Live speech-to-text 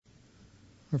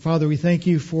Our Father, we thank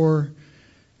you for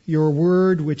your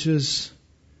word, which is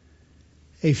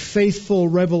a faithful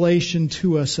revelation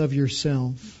to us of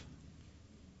yourself.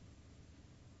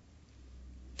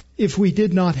 If we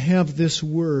did not have this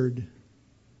word,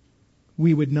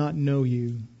 we would not know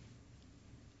you.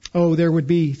 Oh, there would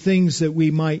be things that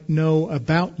we might know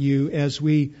about you as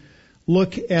we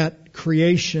look at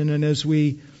creation and as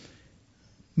we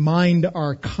mind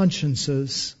our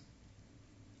consciences.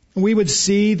 We would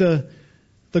see the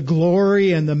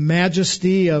glory and the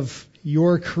majesty of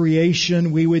your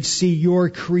creation. We would see your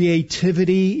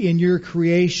creativity in your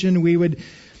creation. We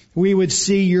would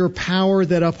see your power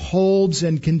that upholds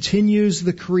and continues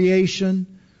the creation.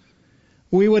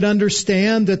 We would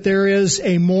understand that there is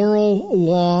a moral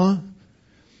law.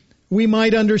 We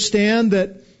might understand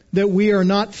that we are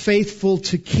not faithful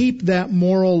to keep that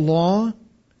moral law.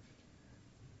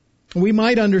 We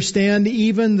might understand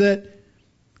even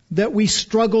that we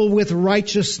struggle with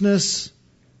righteousness.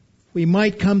 We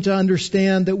might come to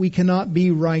understand that we cannot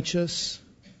be righteous.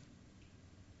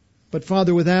 But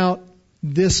Father, without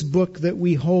this book that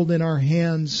we hold in our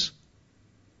hands,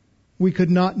 we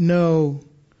could not know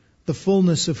the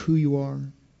fullness of who you are.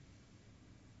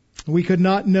 We could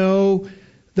not know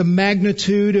the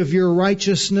magnitude of your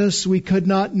righteousness. We could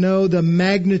not know the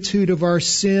magnitude of our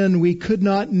sin. We could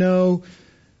not know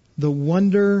the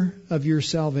wonder of your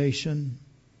salvation.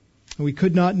 We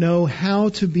could not know how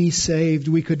to be saved.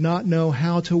 We could not know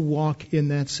how to walk in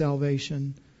that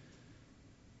salvation.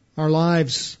 Our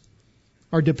lives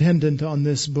are dependent on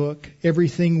this book.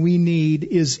 Everything we need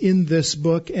is in this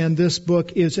book, and this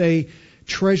book is a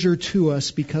treasure to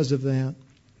us because of that.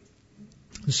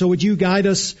 So would you guide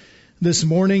us this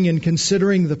morning in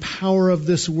considering the power of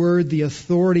this word, the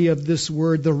authority of this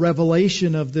word, the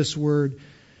revelation of this word.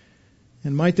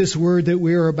 And might this word that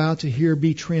we are about to hear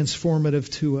be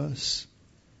transformative to us.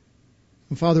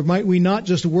 And Father, might we not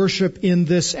just worship in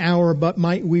this hour, but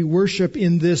might we worship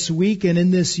in this week and in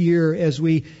this year as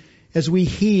we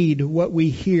heed what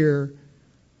we hear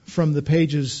from the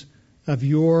pages of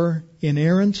your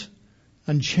inerrant,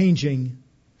 unchanging,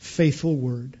 faithful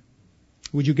word.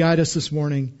 Would you guide us this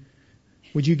morning?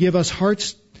 Would you give us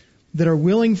hearts that are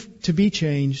willing to be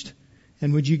changed?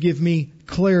 And would you give me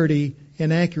clarity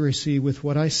and accuracy with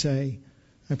what I say?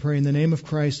 I pray in the name of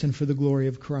Christ and for the glory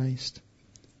of Christ.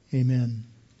 Amen.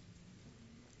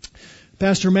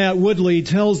 Pastor Matt Woodley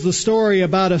tells the story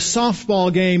about a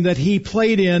softball game that he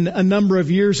played in a number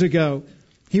of years ago.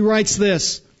 He writes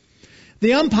this: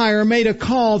 "The umpire made a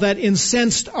call that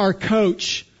incensed our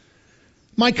coach.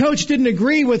 My coach didn't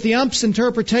agree with the ump's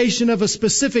interpretation of a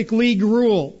specific league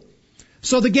rule.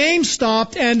 So the game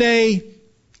stopped and a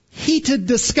heated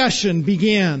discussion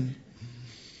began.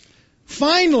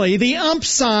 Finally, the ump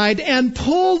sighed and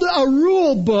pulled a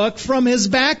rule book from his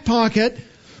back pocket,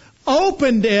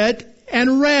 opened it,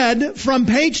 and read from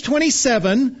page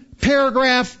 27,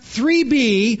 paragraph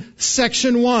 3B,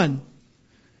 section 1.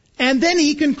 And then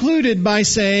he concluded by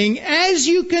saying, 'As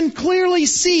you can clearly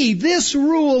see, this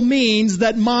rule means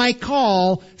that my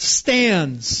call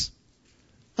stands.'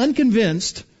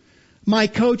 Unconvinced, my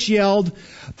coach yelled,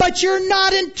 'But you're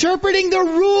not interpreting the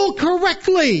rule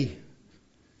correctly.'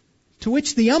 To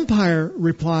which the umpire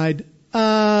replied,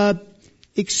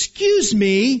 'Excuse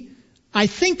me, I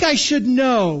think I should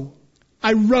know.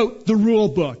 I wrote the rule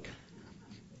book.'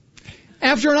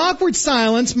 After an awkward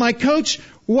silence, my coach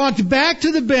walked back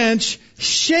to the bench,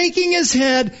 shaking his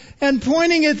head and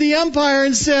pointing at the umpire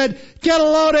and said, 'Get a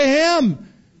load of him.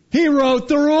 He wrote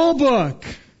the rule book.'"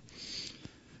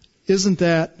 Isn't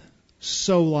that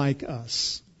so like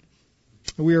us?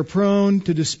 We are prone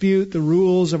to dispute the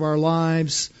rules of our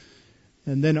lives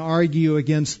and then argue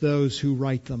against those who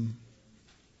write them.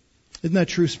 Isn't that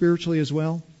true spiritually as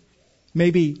well?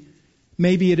 Maybe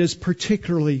it is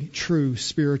particularly true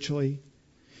spiritually.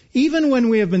 Even when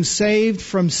we have been saved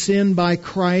from sin by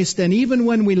Christ, and even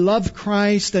when we love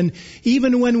Christ, and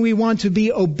even when we want to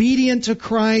be obedient to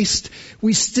Christ,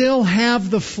 we still have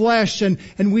the flesh and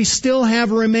we still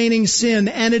have remaining sin.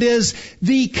 And it is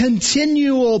the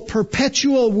continual,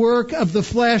 perpetual work of the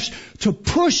flesh to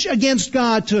push against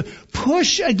God, to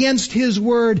push against His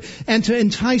Word, and to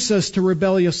entice us to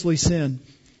rebelliously sin.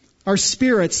 Our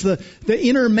spirits, the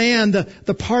inner man,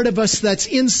 the part of us that's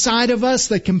inside of us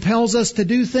that compels us to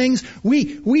do things,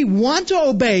 we want to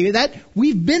obey. That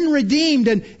we've been redeemed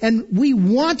and we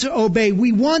want to obey.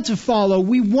 We want to follow.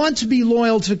 We want to be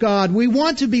loyal to God. We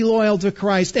want to be loyal to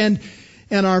Christ. And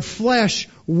our flesh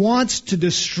wants to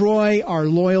destroy our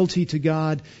loyalty to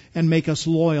God and make us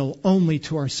loyal only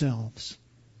to ourselves.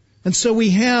 And so we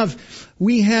have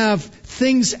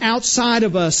things outside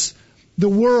of us the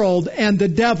world and the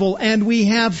devil, and we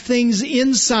have things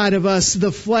inside of us,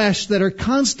 the flesh, that are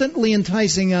constantly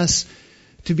enticing us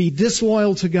to be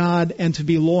disloyal to God and to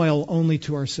be loyal only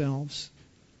to ourselves.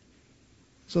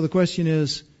 So the question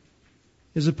is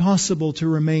it possible to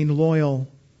remain loyal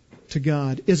to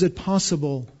God? Is it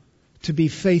possible to be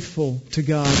faithful to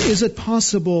God? Is it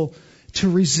possible to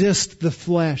resist the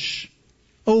flesh?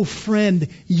 Oh friend,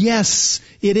 yes,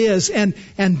 it is. And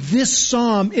this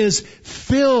psalm is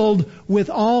filled with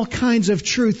all kinds of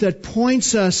truth that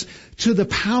points us to the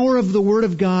power of the Word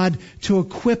of God to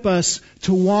equip us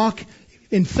to walk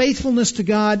in faithfulness to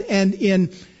God and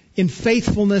in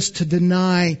faithfulness to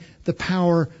deny the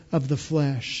power of the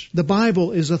flesh. The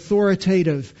Bible is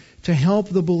authoritative to help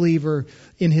the believer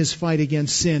in his fight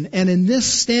against sin. And in this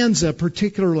stanza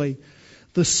particularly,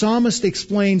 the psalmist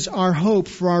explains our hope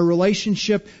for our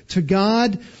relationship to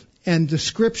God and the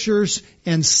Scriptures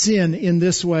and sin in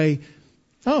this way.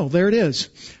 Oh, there it is.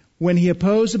 When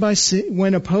opposed by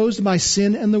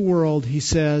sin and the world, he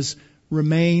says,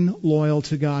 remain loyal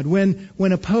to God.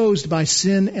 When opposed by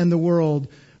sin and the world,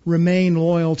 remain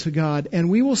loyal to God. And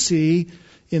we will see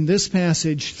in this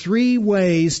passage 3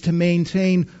 ways to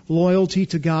maintain loyalty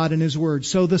to God and His Word.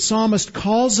 So the psalmist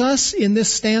calls us in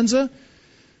this stanza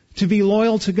to be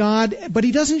loyal to God, but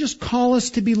he doesn't just call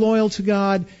us to be loyal to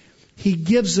God. He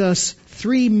gives us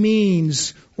 3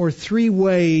 means or 3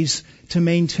 ways to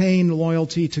maintain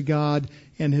loyalty to God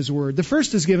and His Word. The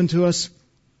first is given to us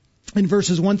in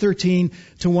verses 113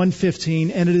 to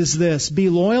 115, and it is this: be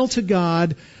loyal to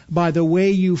God by the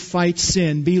way you fight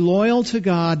sin. Be loyal to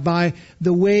God by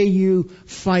the way you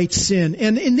fight sin.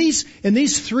 And in these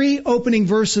 3 opening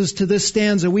verses to this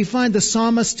stanza, we find the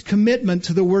psalmist's commitment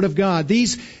to the Word of God.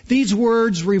 These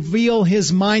words reveal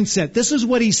his mindset. This is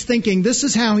what he's thinking. This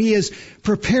is how he is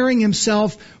preparing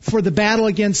himself for the battle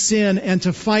against sin and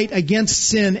to fight against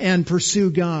sin and pursue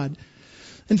God.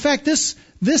 In fact, this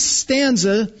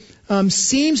stanza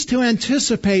seems to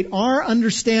anticipate our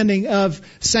understanding of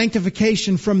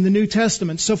sanctification from the New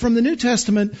Testament. So from the New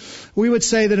Testament, we would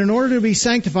say that in order to be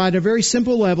sanctified at a very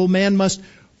simple level, man must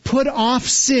put off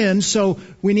sin. So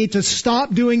we need to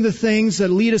stop doing the things that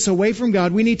lead us away from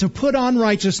God. We need to put on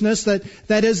righteousness.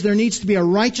 That is, there needs to be a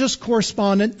righteous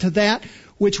correspondent to that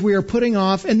which we are putting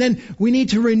off. And then we need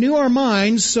to renew our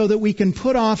minds so that we can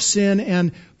put off sin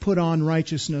and put on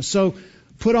righteousness. So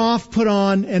put off, put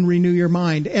on, and renew your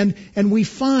mind. And we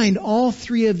find all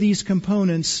 3 of these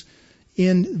components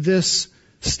in this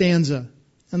stanza.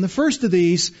 And the first of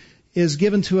these is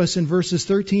given to us in verses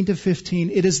 13 to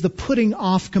 15. It is the putting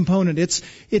off component.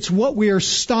 It's what we are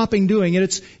stopping doing.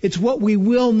 It's what we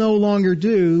will no longer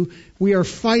do. We are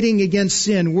fighting against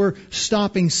sin. We're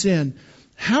stopping sin.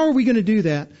 How are we going to do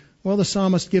that? Well, the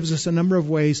psalmist gives us a number of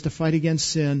ways to fight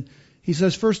against sin. He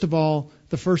says, first of all,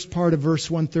 the first part of verse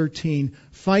 113,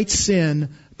 fight sin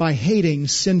by hating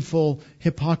sinful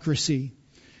hypocrisy.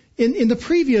 In the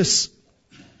previous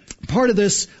part of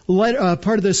this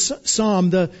psalm,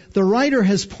 the writer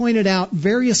has pointed out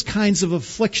various kinds of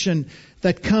affliction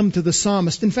that come to the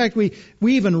psalmist. In fact, we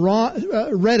even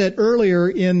read it earlier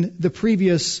in the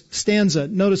previous stanza.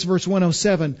 Notice verse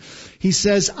 107. He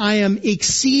says, I am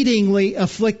exceedingly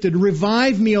afflicted.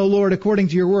 Revive me, O Lord, according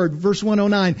to your word. Verse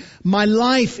 109. My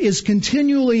life is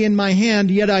continually in my hand,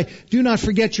 yet I do not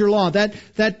forget your law. That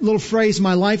little phrase,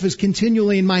 my life is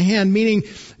continually in my hand, meaning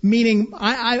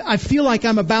I feel like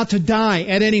I'm about to die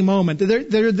at any moment.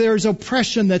 There's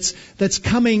oppression that's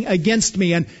coming against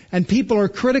me, and people are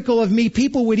critical of me.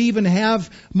 People would even have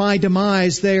my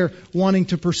demise. They're wanting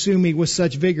to pursue me with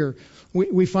such vigor.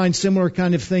 We find similar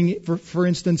kind of thing, for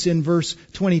instance, in verse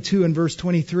 22 and verse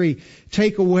 23.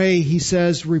 Take away, he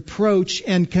says, reproach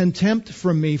and contempt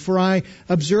from me, for I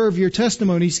observe your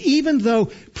testimonies. Even though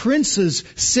princes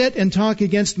sit and talk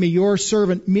against me, your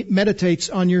servant meditates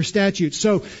on your statutes.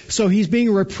 So he's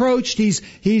being reproached,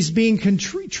 he's being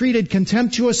treated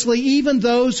contemptuously. Even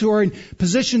those who are in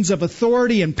positions of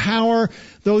authority and power,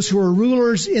 those who are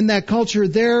rulers in that culture,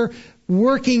 they're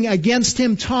working against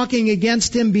him, talking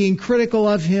against him, being critical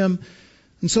of him.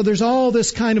 And so there's all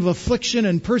this kind of affliction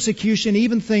and persecution,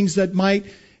 even things that might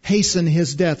hasten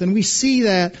his death. And we see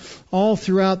that all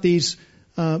throughout this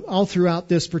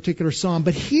particular psalm.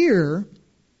 But here,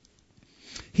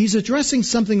 he's addressing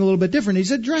something a little bit different.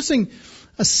 He's addressing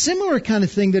a similar kind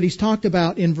of thing that he's talked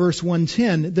about in verse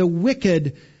 110. The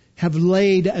wicked have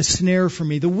laid a snare for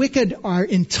me. The wicked are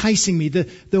enticing me.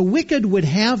 The wicked would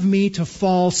have me to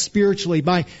fall spiritually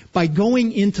by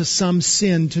going into some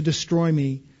sin to destroy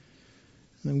me.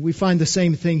 And we find the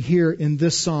same thing here in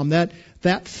this psalm. That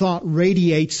thought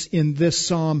radiates in this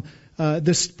psalm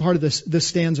this part of this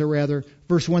stanza rather.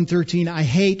 Verse 113, I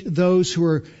hate those who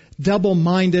are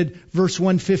double-minded. Verse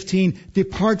 115,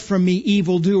 depart from me,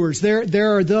 evildoers.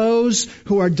 There are those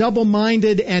who are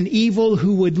double-minded and evil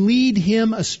who would lead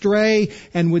him astray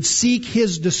and would seek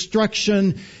his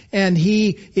destruction, and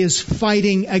he is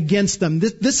fighting against them.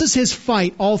 This is his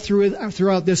fight all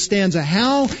throughout this stanza.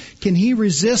 How can he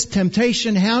resist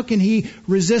temptation? How can he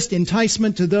resist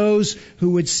enticement to those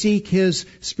who would seek his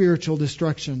spiritual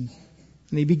destruction?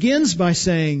 And he begins by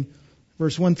saying,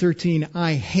 verse 113,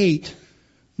 I hate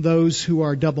those who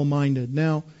are double-minded.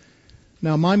 Now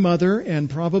my mother, and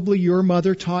probably your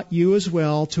mother, taught you as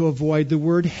well to avoid the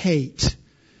word hate.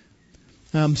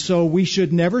 So we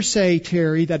should never say,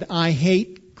 Terry, that I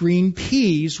hate green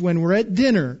peas when we're at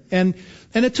dinner. And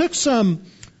it took some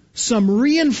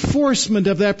reinforcement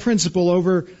of that principle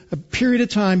over a period of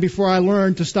time before I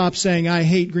learned to stop saying I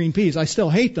hate green peas. I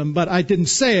still hate them, but I didn't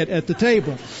say it at the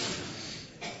table.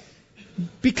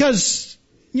 Because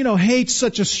hate's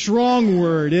such a strong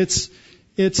word. It's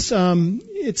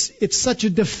such a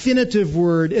definitive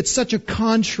word. It's such a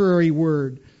contrary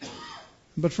word.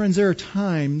 But friends, there are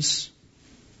times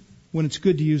when it's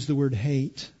good to use the word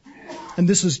hate. And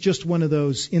this is just one of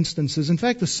those instances. In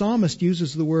fact, the psalmist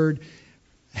uses the word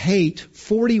hate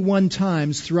 41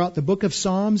 times throughout the book of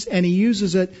Psalms, and he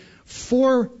uses it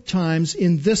 4 times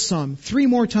in this psalm. 3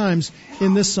 more times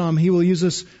in this psalm he will use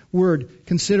this word.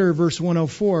 Consider verse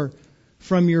 104.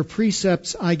 From your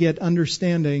precepts I get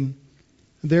understanding,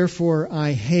 therefore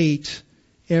I hate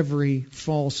every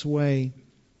false way.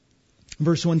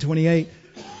 Verse 128,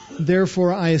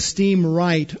 therefore I esteem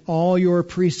right all your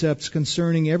precepts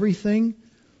concerning everything.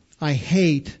 I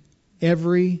hate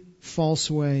every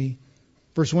false way.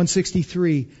 Verse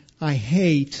 163, I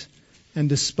hate and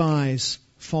despise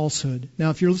falsehood.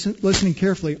 Now if you're listening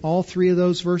carefully, all 3 of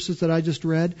those verses that I just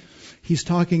read, he's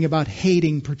talking about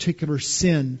hating particular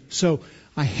sin. So,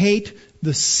 I hate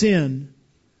the sin.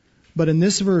 But in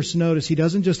this verse, notice, he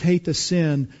doesn't just hate the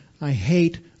sin. I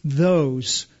hate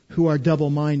those who are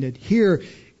double-minded. Here,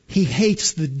 he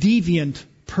hates the deviant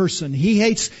person. He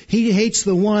hates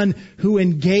the one who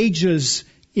engages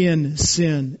in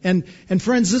sin. And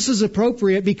friends, this is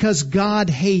appropriate because God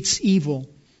hates evil.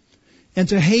 And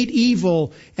to hate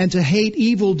evil and to hate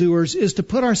evildoers is to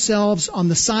put ourselves on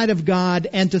the side of God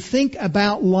and to think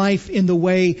about life in the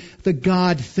way that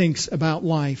God thinks about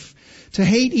life. To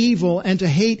hate evil and to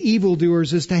hate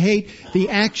evildoers is to hate the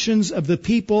actions of the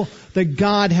people that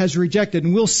God has rejected.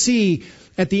 And we'll see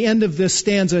at the end of this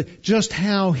stanza just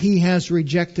how He has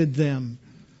rejected them.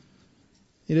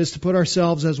 It is to put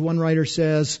ourselves, as one writer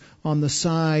says, on the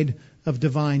side of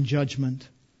divine judgment.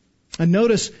 And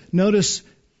notice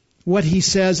what he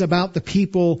says about the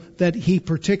people that he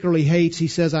particularly hates. He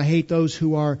says, I hate those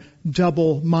who are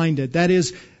double-minded. That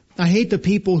is, I hate the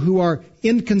people who are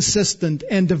inconsistent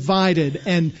and divided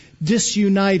and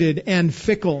disunited and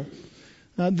fickle.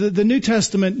 The New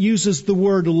Testament uses the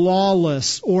word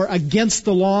lawless or against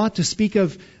the law to speak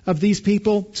of these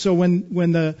people. So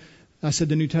when I said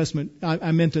the New Testament,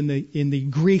 I meant in the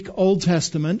Greek Old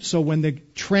Testament. So when the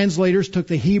translators took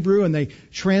the Hebrew and they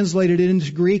translated it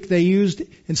into Greek, they used,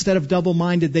 instead of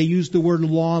double-minded, they used the word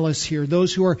lawless here.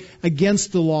 Those who are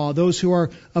against the law, those who are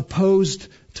opposed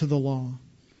to the law.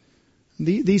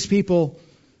 These people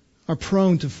are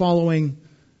prone to following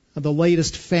the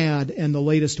latest fad and the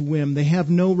latest whim. They have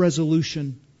no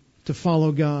resolution to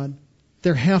follow God.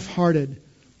 They're half-hearted.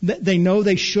 They know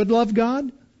they should love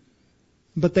God,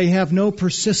 but they have no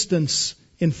persistence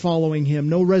in following Him,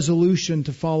 no resolution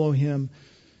to follow Him.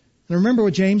 And remember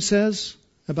what James says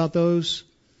about those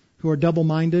who are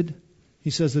double-minded? He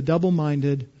says the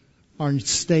double-minded are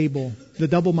unstable. The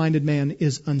double-minded man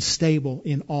is unstable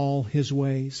in all his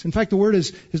ways. In fact, the word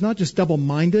is not just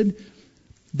double-minded,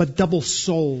 but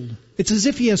double-souled. It's as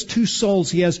if he has 2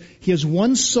 souls. He has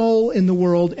one soul in the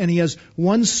world and he has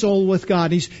one soul with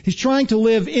God. He's trying to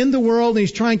live in the world and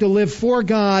he's trying to live for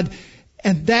God.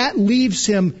 And that leaves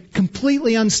him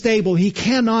completely unstable. He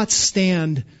cannot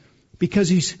stand because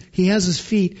he has his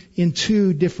feet in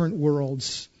 2 different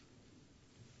worlds.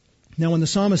 Now when the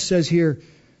psalmist says here,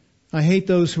 I hate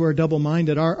those who are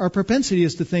double-minded, our propensity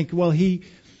is to think, well, he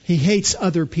hates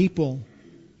other people.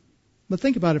 But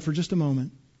think about it for just a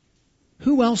moment.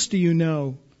 Who else do you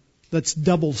know that's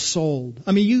double-souled?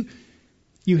 I mean,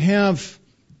 you have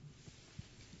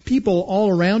people all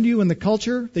around you in the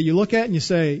culture that you look at and you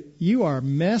say, you are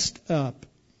messed up.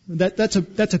 That's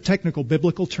a technical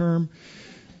biblical term.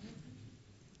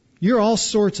 You're all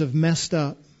sorts of messed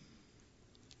up.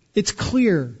 It's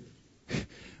clear.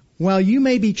 While you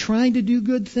may be trying to do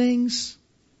good things,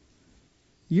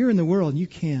 you're in the world and you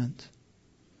can't.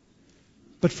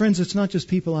 But friends, it's not just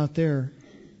people out there.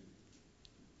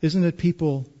 Isn't it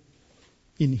people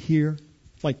in here?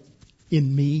 Like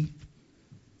in me?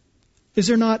 Is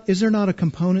there not a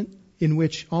component in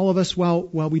which all of us, while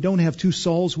we don't have two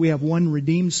souls, we have one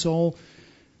redeemed soul,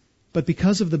 but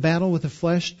because of the battle with the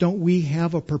flesh, don't we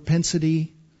have a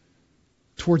propensity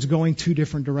towards going two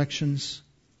different directions?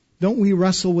 Don't we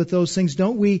wrestle with those things?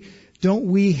 Don't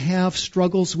we have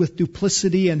struggles with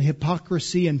duplicity and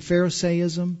hypocrisy and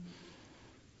Pharisaism?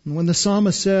 And when the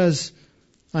psalmist says,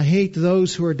 I hate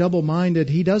those who are double-minded,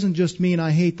 he doesn't just mean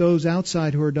I hate those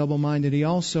outside who are double-minded. He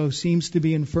also seems to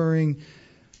be inferring,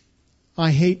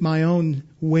 I hate my own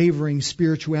wavering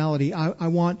spirituality. I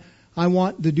want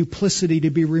the duplicity to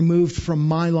be removed from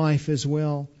my life as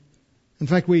well. In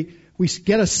fact, we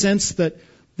get a sense that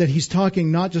he's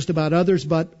talking not just about others,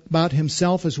 but about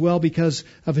himself as well, because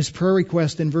of his prayer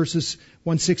request in verses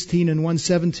 116 and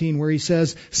 117, where he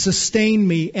says, sustain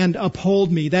me and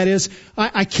uphold me. That is,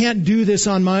 I can't do this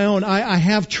on my own. I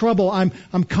have trouble.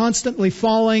 I'm constantly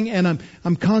falling, and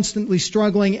I'm constantly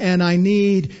struggling, and I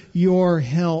need your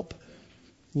help,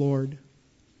 Lord.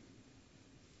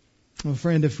 Well,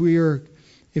 friend, if we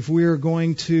are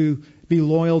going to be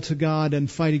loyal to God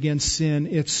and fight against sin,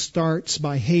 it starts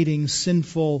by hating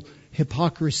sinful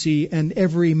hypocrisy and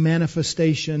every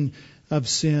manifestation of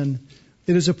sin.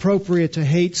 It is appropriate to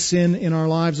hate sin in our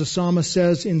lives. The psalmist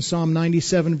says in Psalm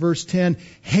 97 verse 10,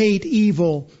 hate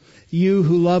evil, you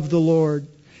who love the Lord.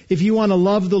 If you want to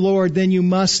love the Lord, then you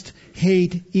must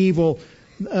hate evil.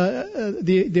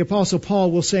 The Apostle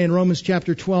Paul will say in Romans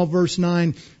chapter 12 verse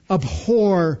 9,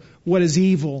 abhor what is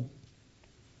evil.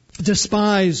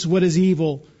 Despise what is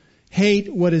evil.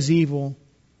 Hate what is evil.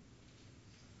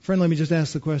 Friend, let me just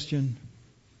ask the question.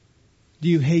 Do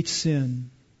you hate sin?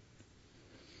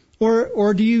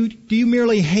 Or do you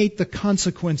merely hate the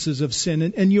consequences of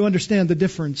sin? And you understand the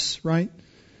difference, right?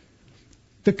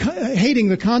 Hating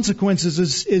the consequences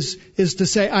is to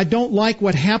say, I don't like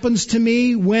what happens to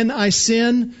me when I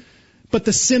sin, but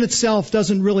the sin itself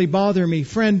doesn't really bother me.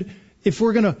 Friend, if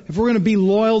we're gonna be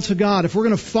loyal to God, if we're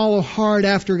gonna follow hard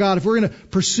after God, if we're gonna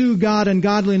pursue God and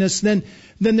godliness, then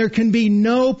there can be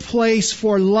no place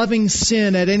for loving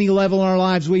sin at any level in our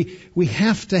lives. We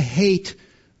have to hate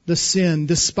the sin,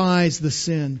 despise the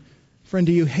sin. Friend,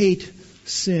 do you hate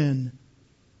sin?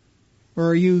 Or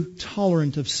are you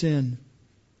tolerant of sin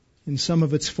in some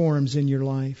of its forms in your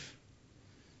life?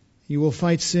 You will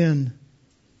fight sin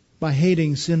by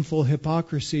hating sinful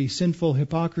hypocrisy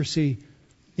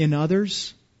in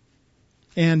others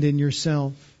and in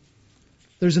yourself.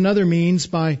 There's another means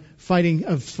by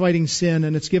fighting sin,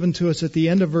 and it's given to us at the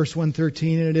end of verse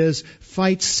 113, and it is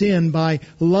fight sin by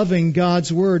loving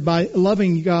God's Word. By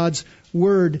loving God's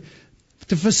Word.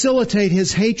 To facilitate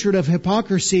his hatred of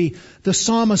hypocrisy, the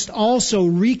psalmist also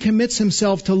recommits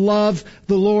himself to love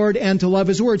the Lord and to love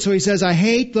His Word. So he says, I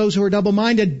hate those who are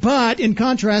double-minded, but in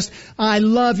contrast, I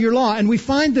love your law. And we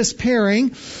find this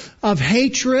pairing of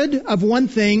hatred of one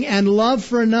thing and love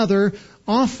for another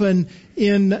often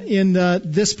in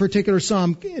this particular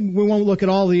psalm. We won't look at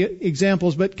all the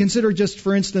examples, but consider just,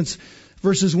 for instance,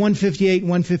 verses 158 and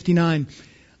 159.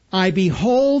 I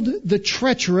behold the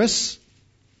treacherous,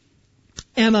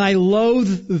 and I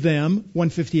loathe them,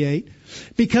 158,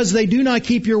 because they do not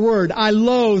keep your word.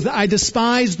 I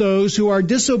despise those who are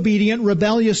disobedient,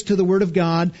 rebellious to the word of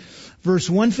God. Verse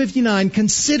 159,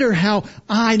 consider how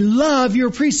I love your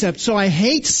precepts. So I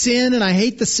hate sin, and I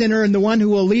hate the sinner and the one who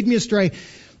will lead me astray.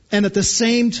 And at the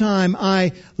same time,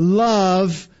 I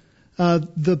love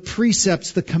the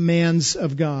precepts, the commands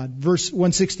of God. Verse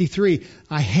 163,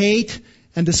 I hate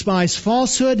and despise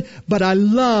falsehood, but I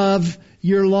love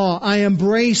your law. I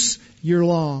embrace your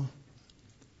law.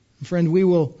 Friend, we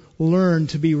will learn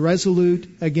to be resolute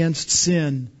against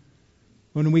sin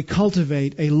when we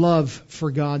cultivate a love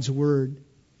for God's Word.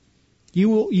 You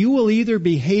will either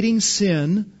be hating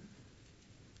sin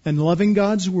and loving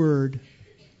God's Word,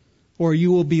 or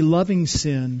you will be loving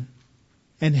sin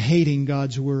and hating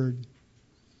God's Word.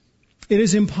 It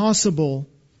is impossible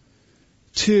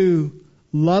to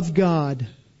love God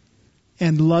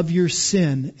and love your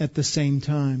sin at the same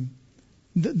time.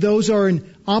 Those are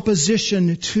in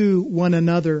opposition to one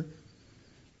another.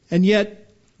 And yet,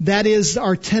 that is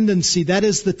our tendency. That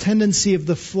is the tendency of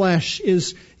the flesh,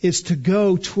 is to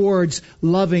go towards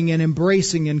loving and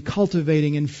embracing and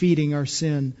cultivating and feeding our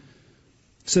sin.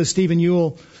 Says Stephen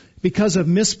Ewell, because of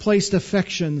misplaced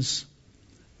affections,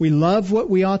 we love what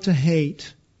we ought to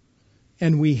hate,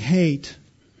 and we hate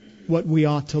what we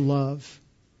ought to love.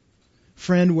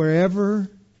 Friend, wherever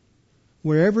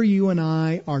you and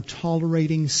I are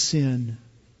tolerating sin,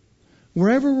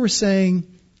 wherever we're saying,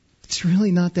 It's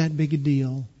really not that big a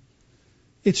deal.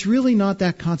 It's really not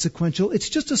that consequential. It's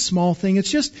just a small thing.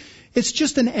 It's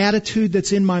just an attitude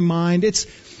that's in my mind. It's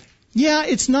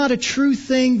not a true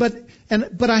thing,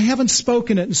 but I haven't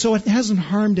spoken it, and so it hasn't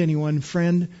harmed anyone,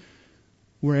 friend.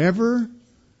 Wherever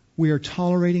we are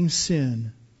tolerating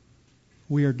sin,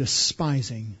 we are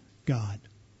despising God.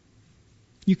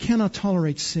 You cannot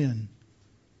tolerate sin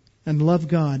and love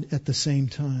God at the same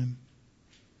time.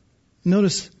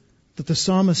 Notice that the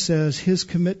psalmist says his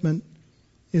commitment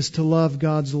is to love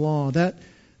God's law.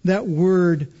 That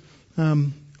word,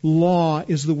 law,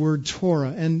 is the word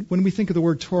Torah. And when we think of the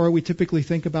word Torah, we typically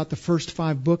think about the first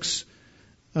 5 books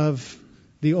of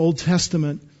the Old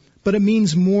Testament. But it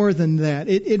means more than that.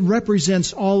 It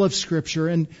represents all of Scripture.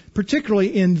 And particularly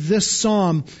in this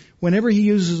psalm, whenever he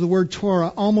uses the word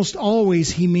Torah, almost always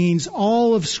he means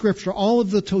all of Scripture, all of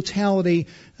the totality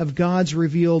of God's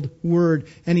revealed Word.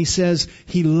 And he says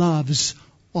he loves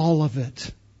all of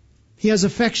it. He has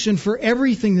affection for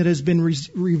everything that has been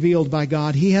revealed by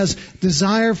God. He has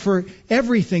desire for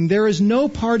everything. There is no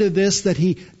part of this that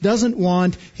he doesn't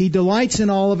want. He delights in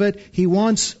all of it. He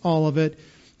wants all of it,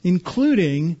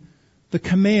 including the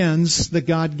commands that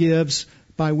God gives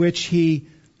by which he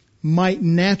might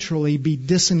naturally be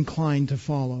disinclined to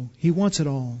follow. He wants it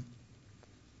all.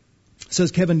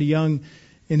 Says Kevin DeYoung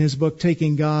in his book,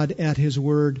 Taking God at His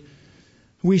Word,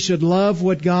 we should love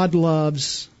what God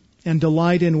loves and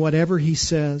delight in whatever He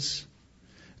says.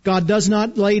 God does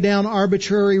not lay down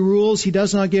arbitrary rules. He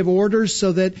does not give orders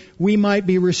so that we might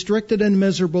be restricted and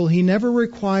miserable. He never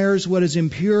requires what is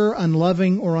impure,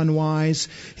 unloving, or unwise.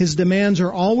 His demands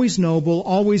are always noble,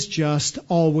 always just,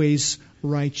 always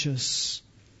righteous.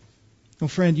 Oh,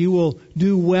 friend, you will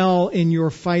do well in your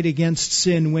fight against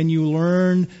sin when you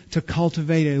learn to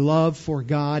cultivate a love for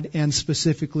God and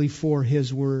specifically for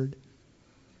His Word.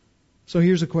 So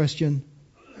here's a question.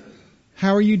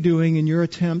 How are you doing in your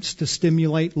attempts to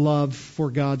stimulate love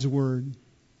for God's Word?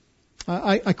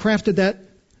 I crafted that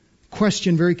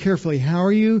question very carefully. How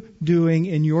are you doing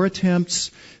in your attempts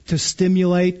to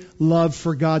stimulate love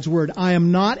for God's Word? I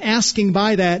am not asking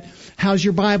by that, how's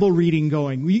your Bible reading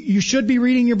going? You should be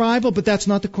reading your Bible, but that's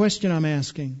not the question I'm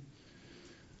asking.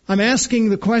 I'm asking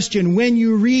the question, when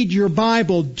you read your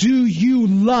Bible, do you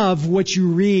love what you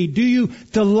read? Do you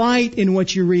delight in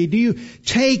what you read? Do you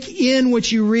take in what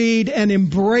you read and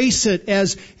embrace it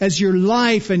as your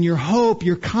life and your hope,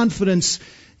 your confidence,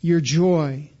 your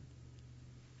joy?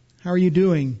 How are you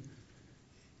doing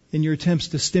in your attempts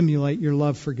to stimulate your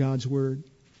love for God's Word?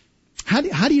 How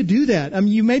do you do that? I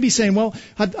mean, you may be saying, well,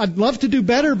 I'd love to do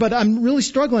better, but I'm really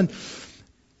struggling.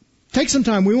 Take some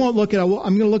time. I'm going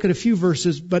to look at a few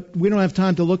verses, but we don't have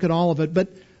time to look at all of it.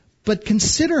 But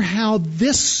consider how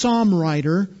this psalm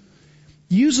writer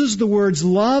uses the words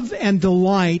love and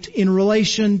delight in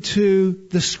relation to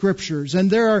the Scriptures. And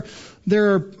there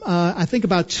are I think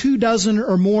about 24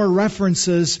 or more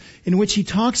references in which he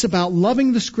talks about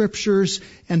loving the Scriptures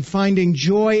and finding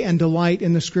joy and delight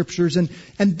in the Scriptures. And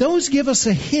those give us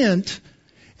a hint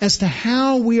as to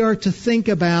how we are to think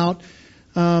about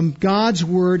God's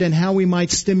Word and how we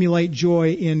might stimulate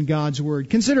joy in God's Word.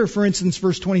 Consider, for instance,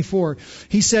 verse 24.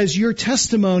 He says, your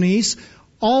testimonies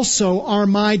also are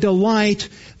my delight.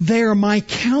 They are my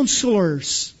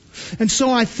counselors. And so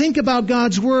I think about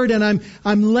God's Word, and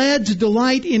I'm led to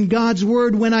delight in God's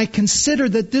Word when I consider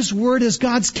that this Word is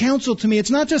God's counsel to me.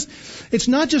 It's not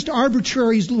just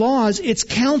arbitrary laws. It's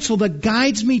counsel that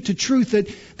guides me to truth,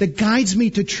 that guides me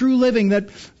to true living,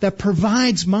 that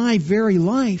provides my very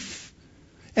life.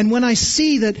 And when I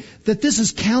see that this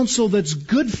is counsel that's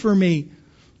good for me,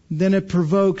 then it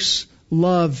provokes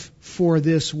love for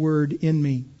this Word in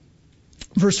me.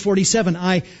 Verse 47,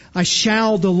 I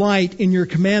shall delight in your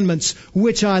commandments,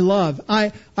 which I love.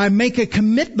 I make a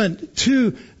commitment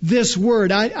to this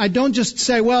Word. I don't just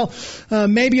say, well,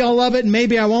 maybe I'll love it and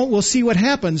maybe I won't. We'll see what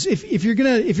happens. If you're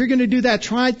gonna do that,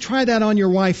 try that on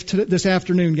your wife this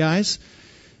afternoon, guys.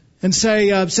 And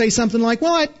say something like,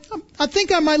 well, I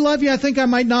think I might love you. I think I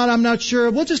might not. I'm not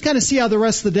sure. We'll just kind of see how the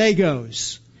rest of the day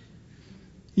goes.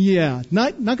 Yeah,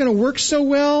 not going to work so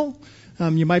well.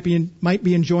 You might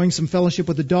be enjoying some fellowship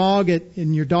with the dog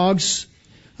in your dog's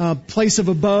place of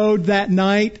abode that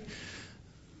night,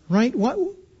 right?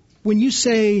 When you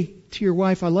say to your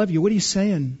wife, "I love you," what are you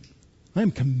saying? I am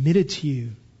committed to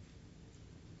you.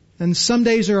 And some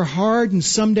days are hard and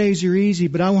some days are easy,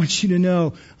 but I want you to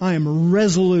know I am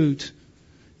resolute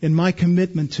in my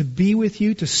commitment to be with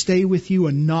you, to stay with you,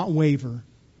 and not waver.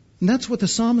 And that's what the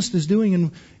psalmist is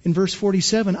doing in verse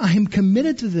 47. I am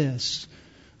committed to this.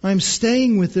 I'm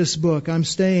staying with this book. I'm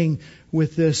staying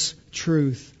with this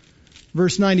truth.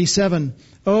 Verse 97,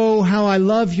 oh, how I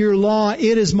love your law.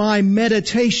 It is my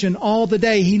meditation all the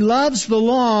day. He loves the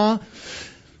law,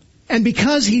 and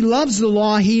because he loves the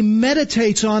law, he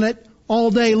meditates on it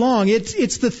all day long.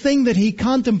 It's the thing that he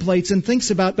contemplates and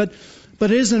thinks about.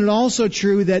 But isn't it also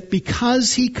true that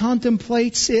because he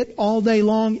contemplates it all day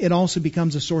long, it also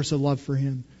becomes a source of love for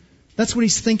him? That's what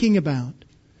he's thinking about.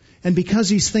 And because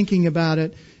he's thinking about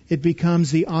it, it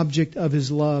becomes the object of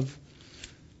his love.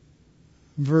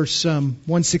 Verse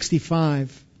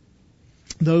 165,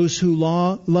 those who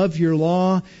love your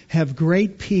law have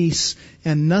great peace,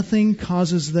 and nothing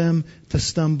causes them to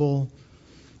stumble.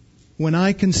 When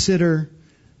I consider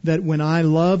that when I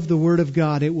love the Word of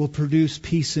God, it will produce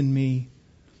peace in me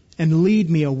and lead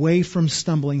me away from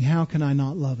stumbling, how can I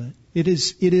not love it? It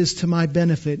is to my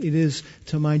benefit. It is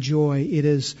to my joy. It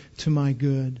is to my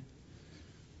good.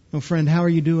 Oh, friend, how are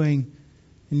you doing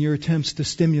in your attempts to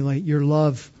stimulate your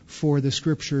love for the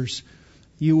Scriptures?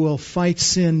 You will fight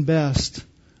sin best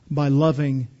by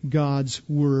loving God's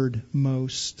Word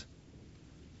most.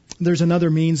 There's another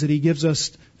means that He gives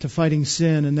us to fighting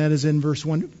sin, and that is in verse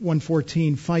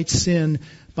 114. Fight sin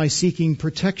by seeking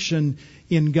protection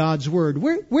in God's Word.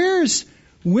 Where's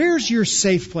your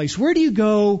safe place? Where do you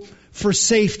go for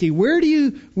safety? Where do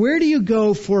you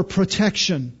go for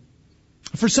protection?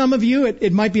 For some of you,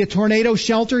 it might be a tornado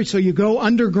shelter, so you go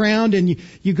underground and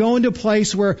you go into a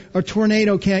place where a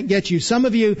tornado can't get you. Some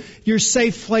of you, your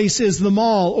safe place is the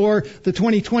mall, or the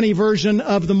 2020 version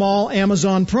of the mall,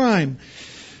 Amazon Prime.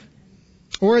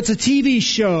 Or it's a TV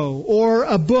show, or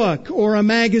a book, or a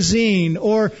magazine,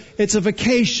 or it's a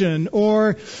vacation,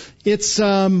 or it's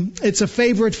a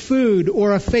favorite food,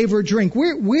 or a favorite drink.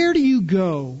 Where do you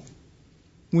go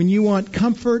when you want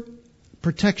comfort,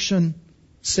 protection,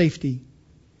 safety?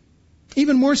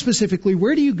 Even more specifically,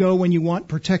 where do you go when you want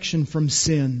protection from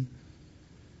sin?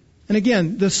 And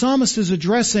again, the psalmist is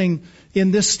addressing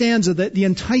in this stanza the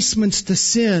enticements to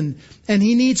sin. And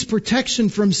he needs protection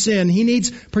from sin. He needs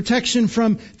protection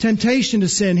from temptation to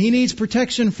sin. He needs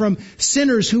protection from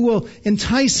sinners who will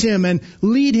entice him and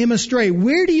lead him astray.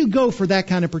 Where do you go for that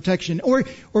kind of protection? Or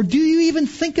do you even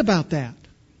think about that?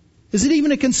 Is it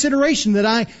even a consideration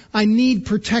that I need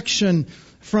protection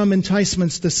from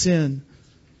enticements to sin?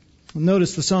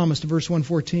 Notice the psalmist, verse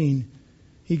 114.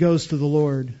 He goes to the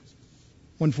Lord.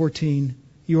 114.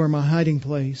 You are my hiding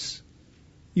place.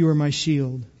 You are my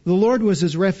shield. The Lord was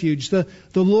his refuge. The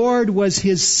Lord was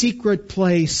his secret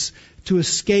place to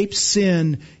escape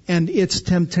sin and its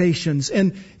temptations.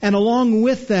 And along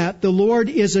with that, the Lord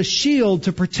is a shield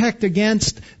to protect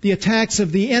against the attacks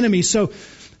of the enemy. So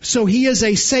he is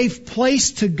a safe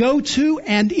place to go to,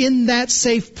 and in that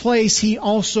safe place, he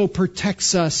also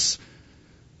protects us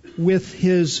with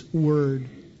his word.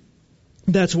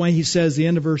 That's why he says, the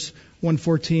end of verse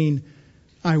 114,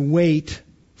 I wait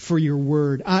for your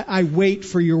word. I wait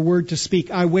for your word to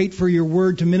speak. I wait for your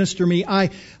word to minister me. I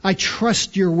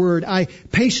trust your word. I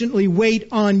patiently wait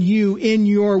on you in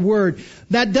your word.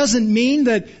 That doesn't mean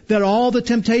that all the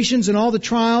temptations and all the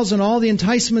trials and all the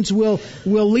enticements will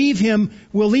leave him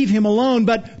alone.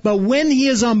 But when he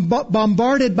is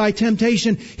bombarded by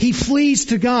temptation, he flees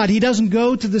to God. He doesn't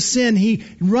go to the sin. He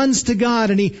runs to God,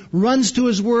 and he runs to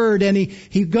his word, and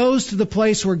he goes to the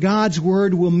place where God's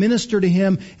word will minister to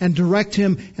him and direct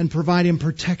him and provide him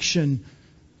protection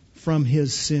from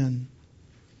his sin.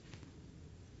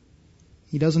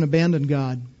 He doesn't abandon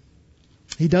God.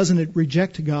 He doesn't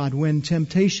reject God. When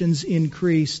temptations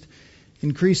increased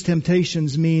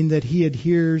temptations mean that he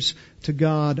adheres to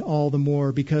God all the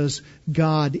more, because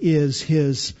God is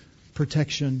his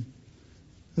protection.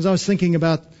 As I was thinking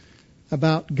about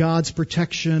God's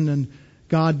protection and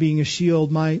God being a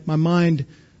shield, my mind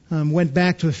went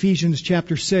back to Ephesians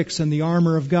chapter 6 and the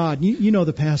armor of God. You know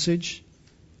the passage.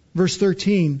 Verse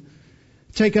 13.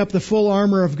 Take up the full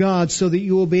armor of God so that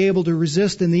you will be able to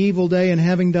resist in the evil day, and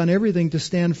having done everything, to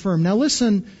stand firm. Now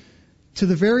listen to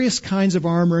the various kinds of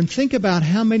armor and think about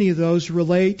how many of those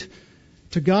relate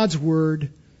to God's word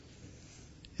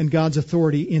and God's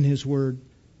authority in his word.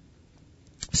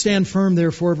 Stand firm,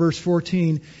 therefore, verse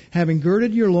 14, having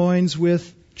girded your loins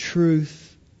with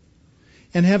truth,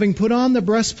 and having put on the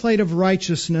breastplate of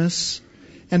righteousness,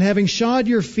 and having shod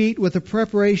your feet with the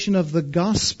preparation of the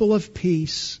gospel of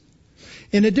peace.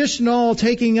 In addition to all,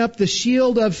 taking up the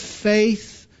shield of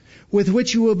faith, with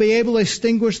which you will be able to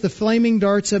extinguish the flaming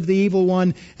darts of the evil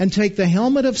one, and take the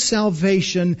helmet of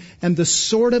salvation and the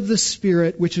sword of the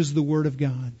Spirit, which is the Word of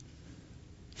God.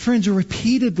 Friends,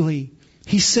 repeatedly,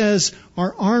 he says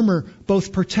our armor,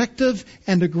 both protective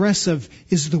and aggressive,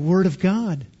 is the Word of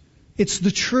God. It's the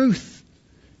truth.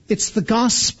 It's the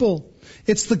gospel.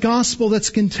 It's the gospel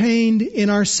that's contained in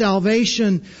our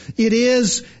salvation. It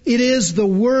is the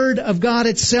Word of God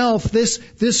itself,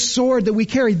 this sword that we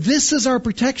carry. This is our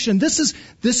protection. This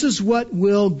is what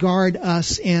will guard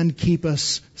us and keep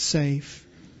us safe.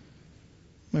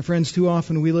 My friends, too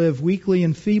often we live weakly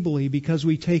and feebly because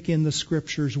we take in the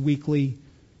Scriptures weakly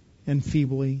and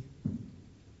feebly.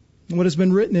 What has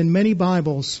been written in many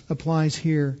Bibles applies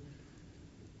here.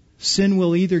 Sin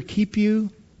will either keep you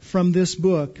from this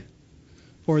book,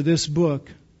 or this book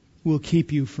will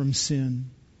keep you from sin.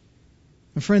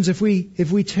 My friends, if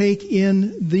we take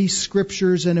in these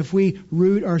Scriptures and if we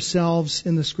root ourselves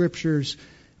in the Scriptures,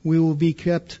 we will be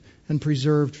kept and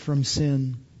preserved from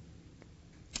sin.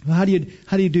 Well, how do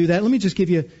you do that? Let me just give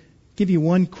you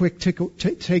one quick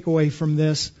takeaway from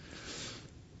this.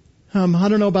 I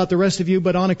don't know about the rest of you,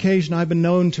 but on occasion I've been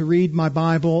known to read my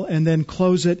Bible and then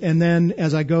close it, and then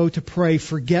as I go to pray,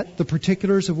 forget the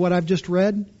particulars of what I've just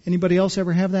read. Anybody else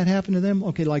ever have that happen to them?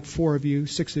 Okay, like 4 of you,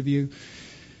 6 of you.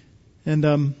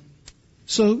 And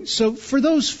so for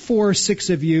those 4 or 6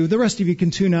 of you, the rest of you can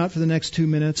tune out for the next 2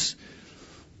 minutes.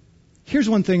 Here's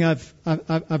one thing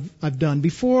I've done.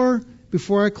 Before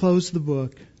I close the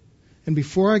book and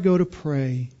before I go to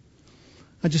pray,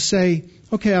 I just say,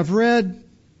 okay, I've read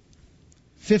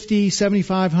 50,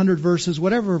 75, 100 verses,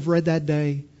 whatever I've read that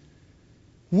day.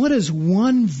 What is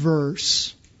one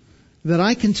verse that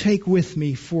I can take with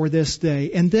me for this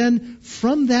day? And then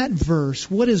from that verse,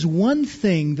 what is one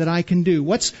thing that I can do?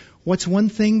 What's one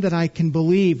thing that I can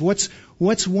believe?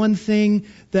 What's one thing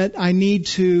that I need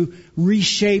to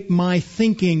reshape my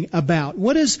thinking about?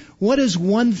 What is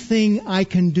one thing I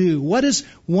can do? What is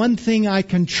one thing I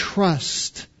can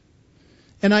trust?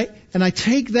 And I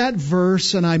take that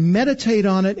verse and I meditate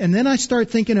on it, and then I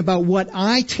start thinking about what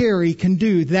I, Terry, can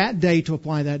do that day to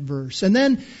apply that verse. And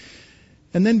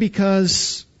then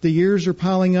because the years are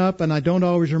piling up and I don't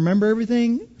always remember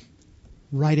everything,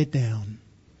 write it down.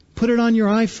 Put it on your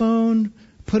iPhone,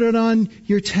 put it on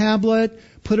your tablet,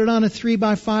 put it on a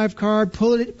 3x5 card,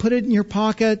 put it in your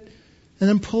pocket, and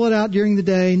then pull it out during the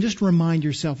day and just remind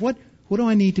yourself, what do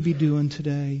I need to be doing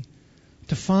today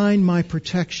to find my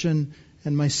protection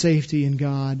and my safety in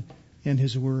God and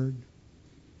His Word?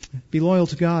 Be loyal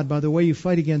to God by the way you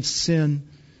fight against sin.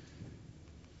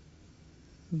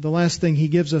 The last thing He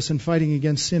gives us in fighting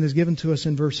against sin is given to us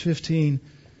in verse 15.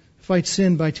 Fight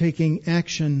sin by taking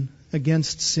action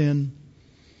against sin.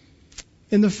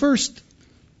 In the first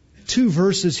 2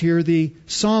 verses here, the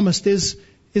psalmist is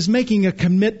making a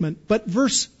commitment. But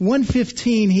verse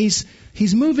 115, he's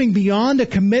moving beyond a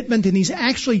commitment and he's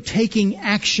actually taking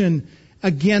action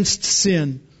against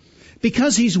sin.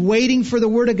 Because he's waiting for the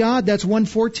Word of God, that's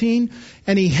 114,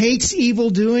 and he hates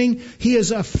evil doing, he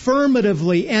is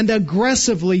affirmatively and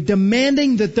aggressively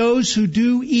demanding that those who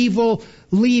do evil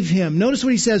leave him. Notice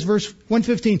what he says, verse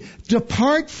 115,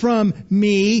 "Depart from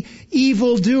me,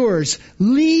 evildoers.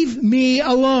 Leave me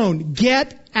alone.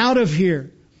 Get out of here."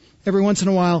 Every once in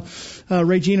a while,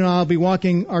 Regina and I will be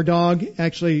walking our dog.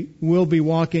 Actually, we'll be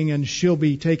walking and she'll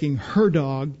be taking her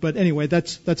dog. But anyway,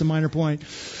 that's a minor point.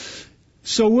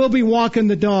 So we'll be walking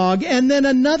the dog, and then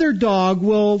another dog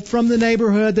will, from the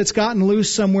neighborhood that's gotten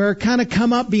loose somewhere, kind of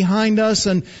come up behind us,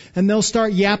 and they'll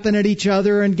start yapping at each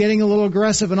other and getting a little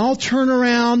aggressive. And I'll turn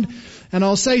around and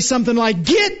I'll say something like,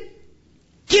 Get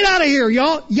out of here,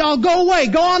 y'all. Y'all go away.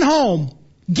 Go on home.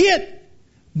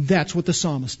 That's what the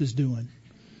psalmist is doing.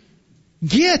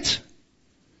 Get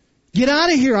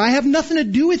out of here. I have nothing to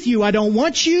do with you. I don't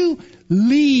want you.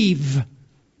 Leave.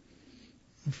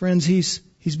 Friends, he's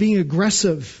being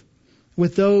aggressive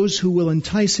with those who will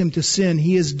entice him to sin.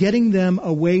 He is getting them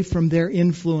away from their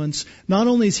influence. Not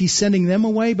only is he sending them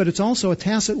away, but it's also a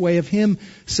tacit way of him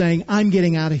saying, I'm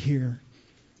getting out of here.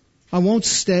 I won't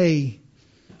stay.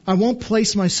 I won't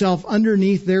place myself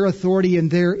underneath their authority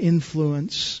and their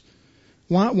influence.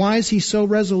 Why is he so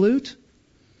resolute?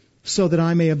 So that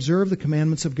I may observe the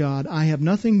commandments of God. I have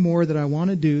nothing more that I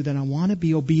want to do than I want to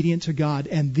be obedient to God,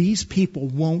 and these people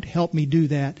won't help me do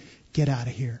that. Get out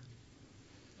of here.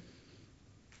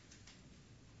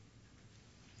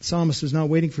 The psalmist is not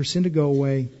waiting for sin to go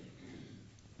away.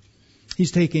 He's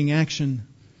taking action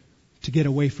to get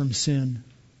away from sin.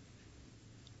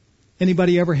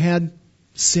 Anybody ever had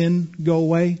sin go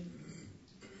away?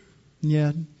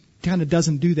 Yeah, kind of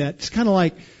doesn't do that. It's kind of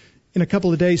like in a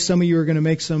couple of days, some of you are going to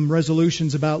make some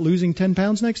resolutions about losing 10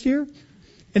 pounds next year.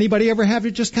 Anybody ever have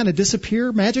it just kind of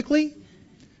disappear magically?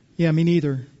 Yeah, me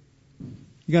neither.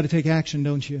 You got to take action,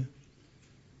 don't you?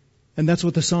 And that's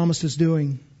what the psalmist is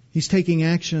doing. He's taking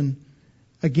action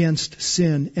against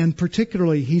sin. And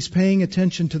particularly, he's paying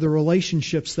attention to the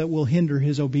relationships that will hinder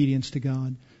his obedience to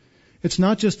God. It's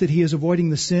not just that he is avoiding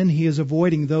the sin, he is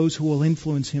avoiding those who will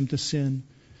influence him to sin.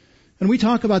 And we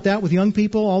talk about that with young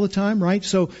people all the time, right?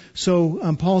 So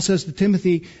Paul says to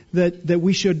Timothy that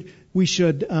we should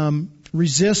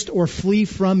resist or flee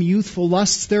from youthful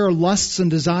lusts. There are lusts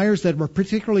and desires that are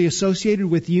particularly associated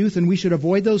with youth, and we should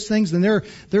avoid those things. And there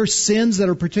are sins that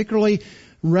are particularly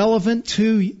relevant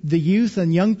to the youth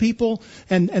and young people,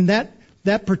 and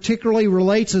that particularly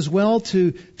relates as well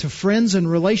to friends and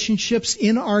relationships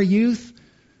in our youth.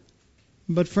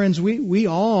 But friends, we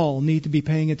all need to be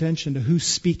paying attention to who's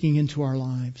speaking into our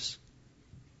lives.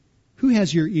 Who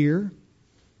has your ear?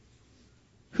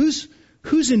 Who's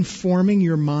informing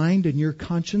your mind and your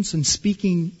conscience and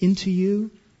speaking into you?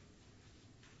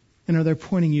 And are they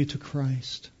pointing you to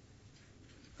Christ?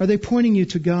 Are they pointing you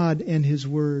to God and His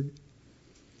Word?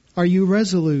 Are you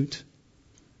resolute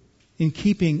in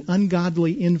keeping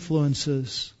ungodly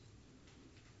influences,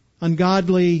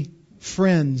 ungodly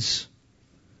friends,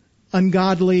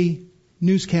 ungodly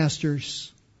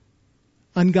newscasters,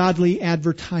 ungodly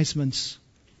advertisements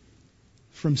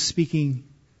from speaking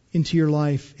into your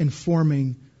life,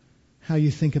 informing how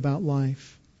you think about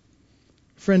life?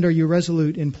 Friend, are you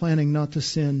resolute in planning not to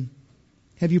sin?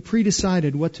 Have you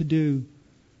pre-decided what to do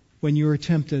when you are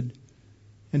tempted,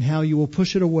 and how you will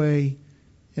push it away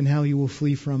and how you will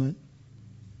flee from it?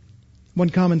 One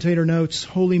commentator notes,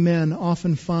 holy men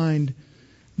often find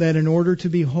that in order to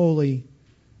be holy,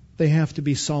 they have to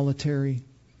be solitary.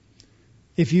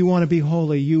 If you want to be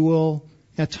holy, you will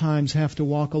at times have to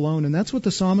walk alone. And that's what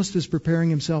the psalmist is preparing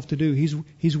himself to do.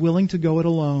 He's willing to go it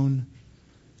alone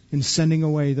in sending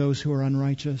away those who are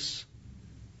unrighteous.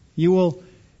 You will,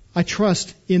 I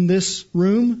trust, in this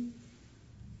room,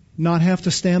 not have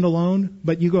to stand alone,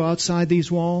 but you go outside these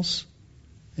walls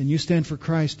and you stand for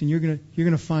Christ, and you're going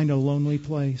to find a lonely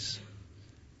place.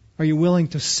 Are you willing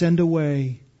to send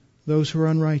away those who are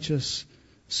unrighteous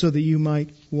so that you might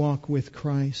walk with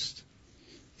Christ?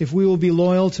 If we will be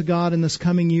loyal to God in this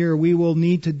coming year, we will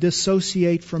need to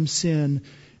dissociate from sin.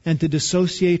 And to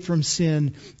dissociate from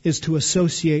sin is to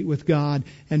associate with God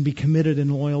and be committed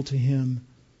and loyal to Him.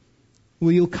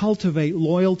 Will you cultivate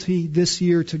loyalty this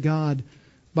year to God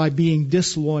by being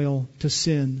disloyal to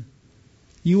sin?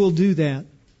 You will do that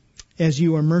as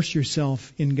you immerse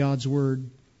yourself in God's Word.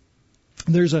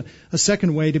 There's a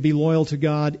second way to be loyal to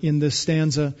God in this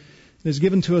stanza. It is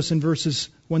given to us in verses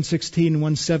 116 and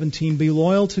 117. Be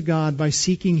loyal to God by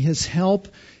seeking His help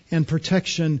and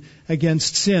protection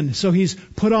against sin. So he's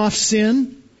put off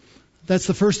sin. That's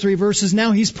the first three verses.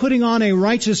 Now he's putting on a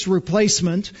righteous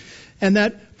replacement. And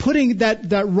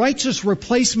that righteous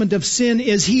replacement of sin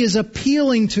is he is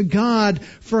appealing to God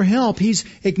for help. He's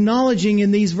acknowledging in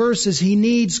these verses he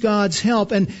needs God's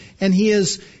help, and he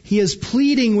is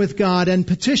pleading with God and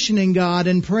petitioning God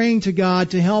and praying to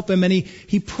God to help him. And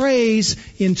he prays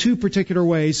in two particular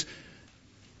ways.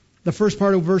 The first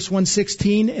part of verse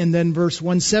 116 and then verse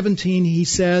 117, he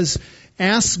says,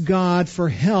 ask God for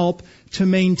help to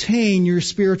maintain your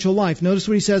spiritual life. Notice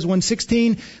what he says,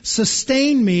 116,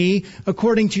 sustain me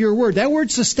according to your word. That word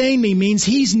sustain me means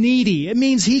he's needy. It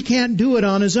means he can't do it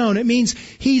on his own. It means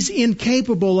he's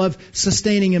incapable of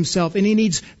sustaining himself, and he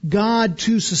needs God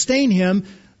to sustain him.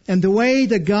 And the way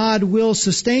that God will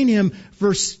sustain him,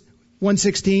 verse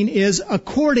 116, is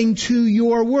according to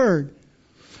your word.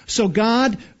 So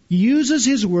God uses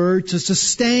His word to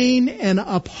sustain and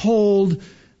uphold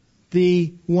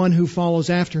the one who follows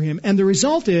after Him. And the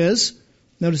result is,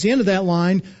 notice the end of that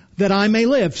line, that I may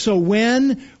live. So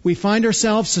when we find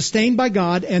ourselves sustained by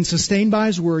God and sustained by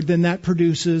His word, then that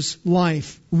produces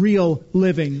life, real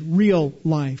living, real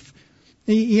life.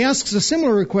 He asks a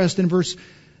similar request in verse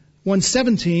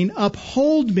 117,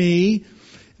 uphold me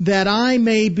that I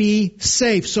may be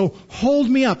safe. So hold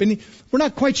me up. And we're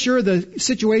not quite sure the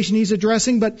situation he's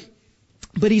addressing, but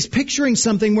he's picturing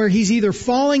something where he's either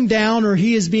falling down or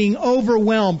he is being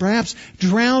overwhelmed, perhaps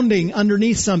drowning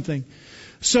underneath something.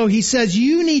 So he says,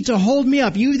 you need to hold me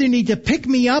up. You either need to pick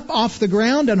me up off the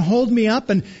ground and hold me up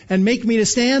and make me to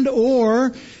stand,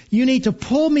 or you need to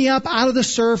pull me up out of the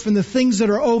surf and the things that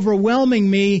are overwhelming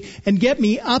me and get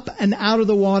me up and out of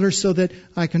the water so that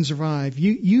I can survive.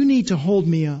 You need to hold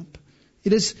me up.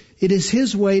 It is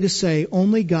His way to say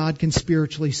only God can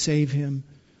spiritually save him.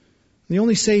 The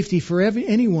only safety for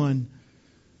anyone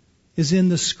is in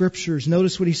the Scriptures.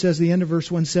 Notice what he says at the end of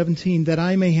verse 117, that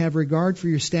I may have regard for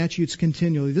your statutes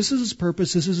continually. This is his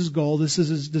purpose, this is his goal, this is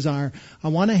his desire. I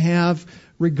want to have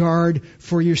regard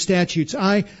for your statutes.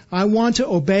 I want to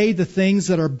obey the things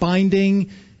that are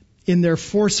binding in their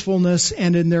forcefulness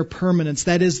and in their permanence.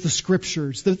 That is the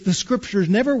Scriptures. The Scriptures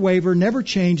never waver, never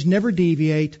change, never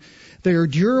deviate. They are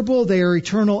durable, they are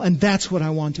eternal, and that's what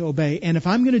I want to obey. And if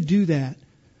I'm going to do that,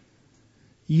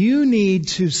 you need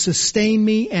to sustain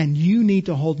me and you need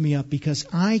to hold me up, because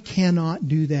I cannot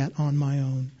do that on my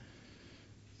own.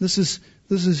 This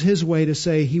is his way to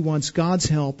say he wants God's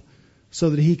help so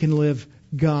that he can live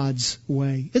God's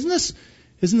way. Isn't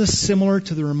this similar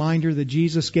to the reminder that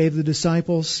Jesus gave the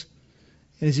disciples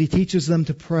as he teaches them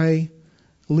to pray?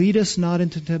 Lead us not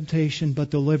into temptation, but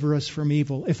deliver us from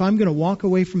evil. If I'm going to walk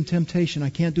away from temptation, I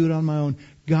can't do it on my own.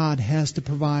 God has to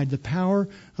provide the power,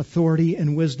 authority,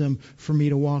 and wisdom for me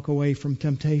to walk away from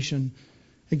temptation.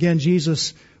 Again,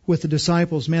 Jesus with the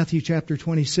disciples, Matthew chapter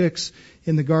 26,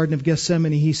 in the Garden of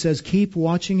Gethsemane, he says, keep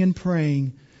watching and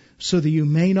praying so that you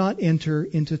may not enter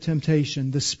into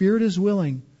temptation. The spirit is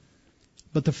willing,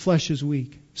 but the flesh is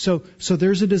weak. So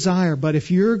there's a desire, but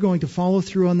if you're going to follow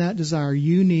through on that desire,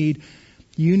 you need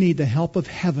the help of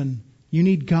heaven. You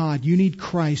need God. You need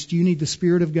Christ. You need the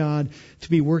Spirit of God to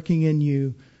be working in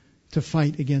you to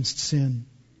fight against sin.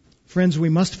 Friends, we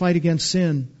must fight against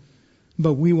sin,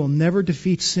 but we will never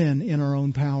defeat sin in our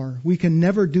own power. We can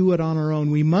never do it on our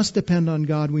own. We must depend on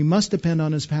God. We must depend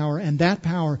on His power, and that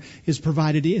power is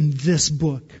provided in this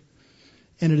book,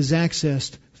 and it is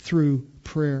accessed through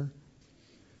prayer.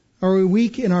 Are we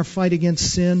weak in our fight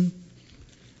against sin?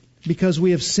 Because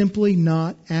we have simply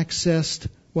not accessed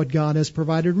what God has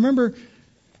provided. Remember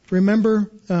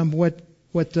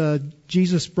what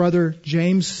Jesus' brother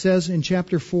James says in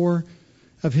chapter 4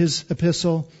 of his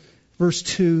epistle, verse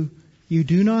 2, you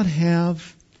do not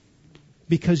have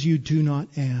because you do not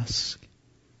ask.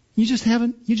 You just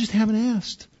haven't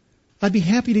asked. I'd be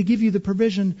happy to give you the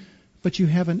provision, but you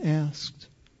haven't asked.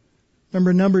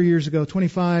 Remember a number of years ago,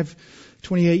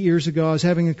 28 years ago, I was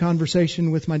having a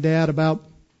conversation with my dad about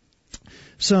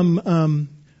some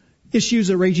issues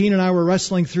that Regine and I were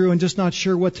wrestling through and just not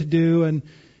sure what to do. And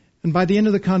by the end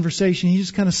of the conversation, he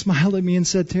just kind of smiled at me and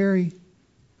said, Terry,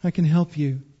 I can help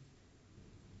you.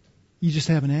 You just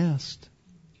haven't asked.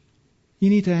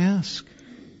 You need to ask,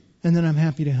 and then I'm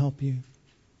happy to help you.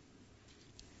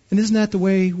 And isn't that the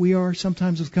way we are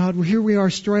sometimes with God? Here we are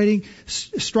struggling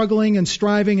and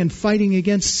striving and fighting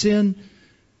against sin.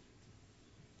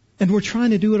 And we're trying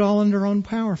to do it all under our own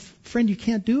power. Friend, you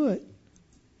can't do it.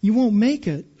 You won't make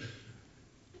it.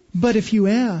 But if you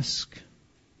ask,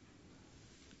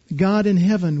 God in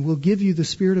heaven will give you the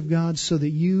Spirit of God so that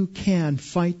you can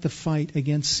fight the fight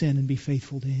against sin and be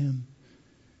faithful to Him.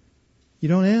 You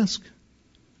don't ask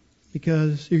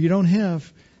or you don't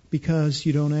have because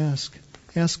you don't ask.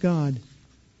 Ask God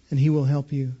and He will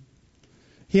help you.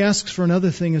 He asks for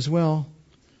another thing as well.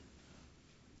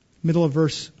 Middle of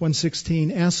verse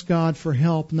 116. Ask God for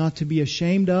help not to be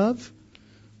ashamed of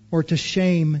or to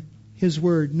shame His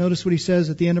word. Notice what he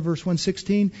says at the end of verse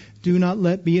 116. Do not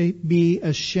let me be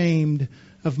ashamed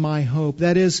of my hope.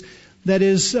 That is,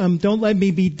 don't let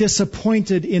me be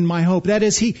disappointed in my hope. That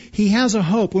is, he has a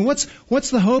hope. And what's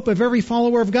the hope of every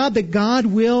follower of God? That God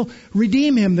will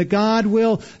redeem him, that God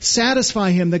will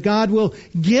satisfy him, that God will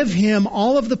give him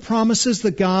all of the promises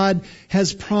that God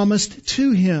has promised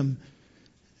to him.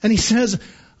 And he says,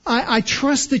 I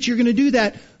trust that you're going to do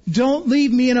that. Don't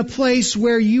leave me in a place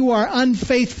where you are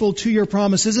unfaithful to your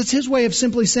promises. It's his way of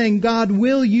simply saying, God,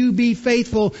 will you be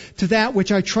faithful to that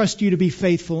which I trust you to be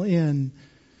faithful in?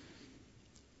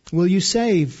 Will you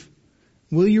save?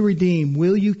 Will you redeem?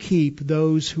 Will you keep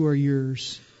those who are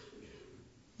yours?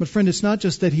 But friend, it's not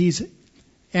just that he's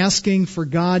asking for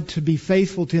God to be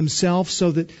faithful to himself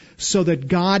so that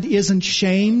God isn't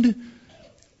shamed.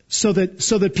 So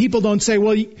that people don't say,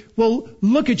 well,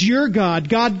 look at your God.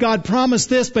 God promised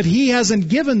this, but He hasn't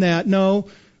given that. No,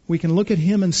 we can look at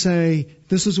Him and say,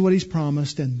 this is what He's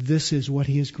promised, and this is what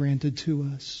He has granted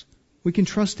to us. We can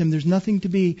trust Him. There's nothing to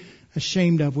be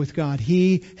ashamed of with God.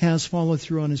 He has followed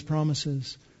through on His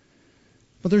promises.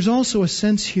 But there's also a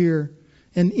sense here,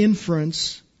 an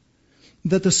inference,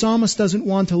 that the psalmist doesn't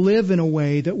want to live in a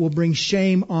way that will bring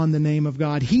shame on the name of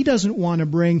God. He doesn't want to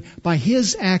bring, by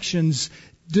his actions,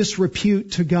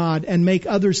 disrepute to God and make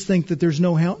others think that there's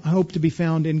no hope to be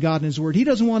found in God and His Word. He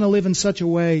doesn't want to live in such a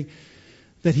way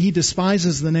that he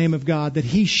despises the name of God, that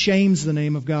he shames the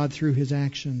name of God through his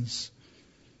actions.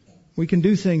 We can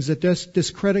do things that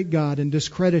discredit God and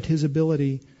discredit His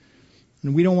ability.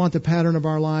 And we don't want the pattern of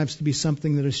our lives to be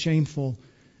something that is shameful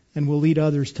and will lead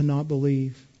others to not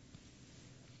believe.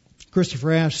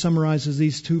 Christopher Ash summarizes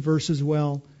these two verses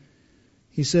well.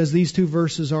 He says these two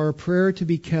verses are a prayer to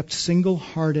be kept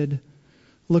single-hearted,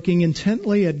 looking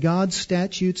intently at God's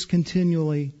statutes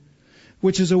continually,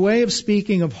 which is a way of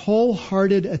speaking of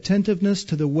wholehearted attentiveness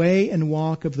to the way and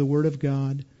walk of the Word of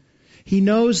God. He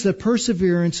knows that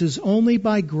perseverance is only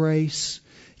by grace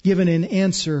given in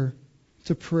answer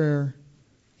to prayer.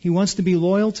 He wants to be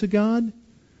loyal to God.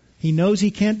 He knows he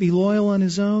can't be loyal on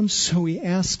his own, so he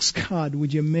asks God,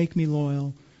 would you make me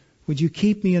loyal? Would you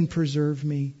keep me and preserve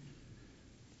me?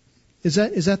 Is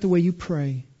that the way you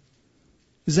pray?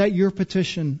 Is that your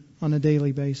petition on a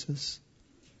daily basis?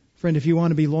 Friend, if you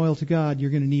want to be loyal to God,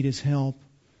 you're going to need His help.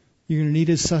 You're going to need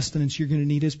His sustenance. You're going to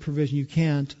need His provision. You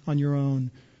can't on your own.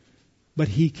 But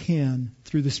He can,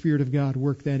 through the Spirit of God,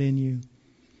 work that in you.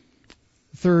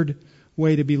 Third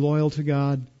way to be loyal to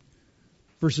God,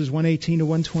 verses 118 to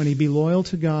 120, be loyal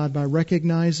to God by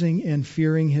recognizing and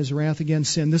fearing His wrath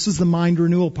against sin. This is the mind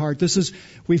renewal part.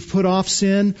 We've put off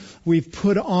sin. We've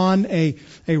put on a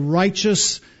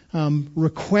righteous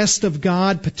request of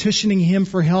God, petitioning Him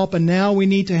for help, and now we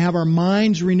need to have our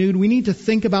minds renewed. We need to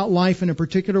think about life in a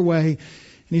particular way. And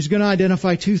He's going to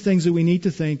identify two things that we need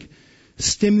to think.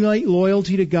 Stimulate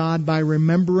loyalty to God by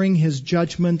remembering His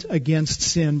judgment against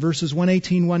sin. Verses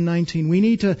 118, 119.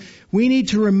 We need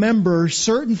to remember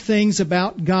certain things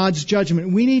about God's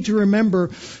judgment. We need to remember,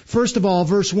 first of all,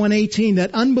 verse 118,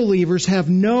 that unbelievers have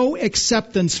no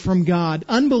acceptance from God.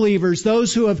 Unbelievers,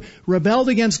 those who have rebelled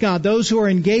against God, those who are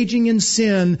engaging in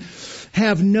sin,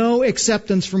 have no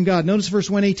acceptance from God. Notice verse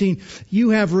 118, you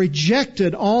have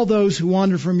rejected all those who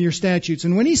wander from your statutes.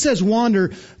 And when he says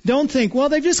wander, don't think, well,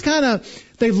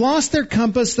 they've lost their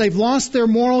compass, they've lost their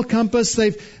moral compass,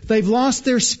 they've lost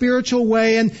their spiritual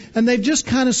way, and they've just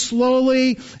kind of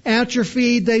slowly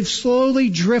atrophied, they've slowly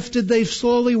drifted, they've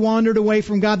slowly wandered away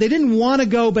from God. They didn't want to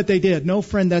go, but they did. No,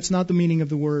 friend, that's not the meaning of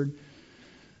the word.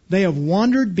 They have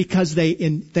wandered because they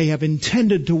have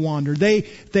intended to wander.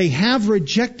 They have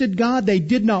rejected God. They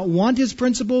did not want His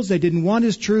principles. They didn't want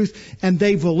His truth. And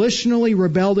they volitionally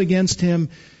rebelled against Him.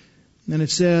 And it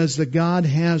says that God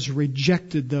has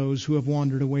rejected those who have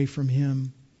wandered away from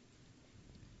Him.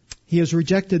 He has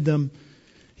rejected them.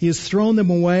 He has thrown them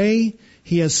away.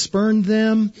 He has spurned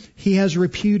them. He has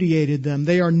repudiated them.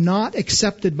 They are not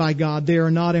accepted by God. They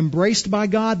are not embraced by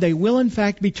God. They will in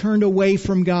fact be turned away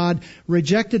from God,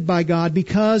 rejected by God,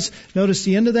 because, notice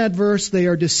the end of that verse, they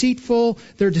are deceitful.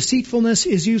 Their deceitfulness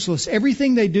is useless.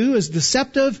 Everything they do is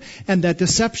deceptive, and that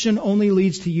deception only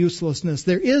leads to uselessness.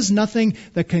 There is nothing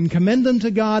that can commend them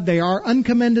to God. They are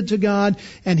uncommended to God,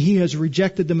 and He has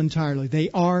rejected them entirely.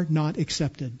 They are not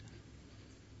accepted.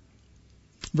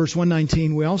 Verse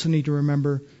 119, we also need to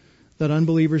remember that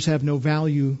unbelievers have no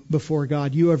value before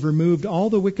God. You have removed all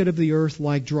the wicked of the earth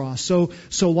like dross. So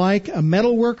like a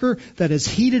metal worker that has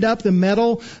heated up the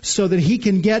metal so that he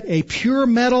can get a pure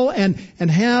metal and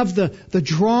have the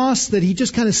dross that he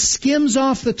just kind of skims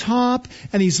off the top,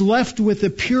 and he's left with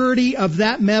the purity of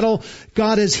that metal.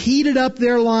 God has heated up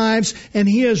their lives, and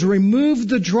He has removed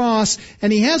the dross,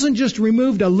 and He hasn't just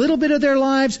removed a little bit of their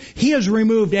lives, He has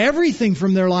removed everything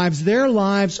from their lives. Their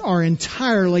lives are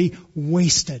entirely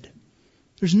wasted.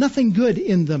 There's nothing good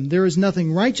in them. There is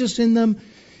nothing righteous in them.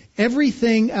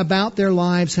 Everything about their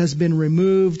lives has been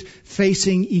removed,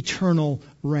 facing eternal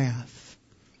wrath.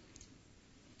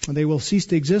 And they will cease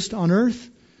to exist on earth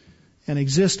and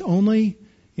exist only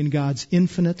in God's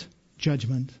infinite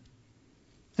judgment.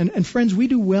 And friends, we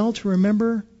do well to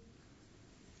remember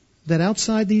that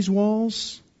outside these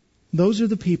walls, those are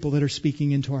the people that are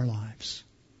speaking into our lives.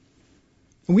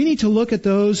 And we need to look at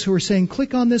those who are saying,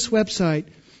 click on this website,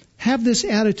 have this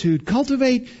attitude,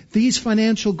 cultivate these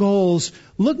financial goals,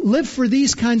 live for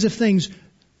these kinds of things.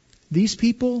 These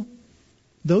people,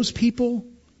 those people,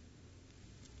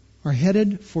 are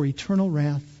headed for eternal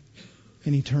wrath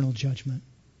and eternal judgment.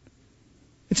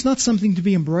 It's not something to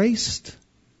be embraced.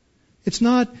 It's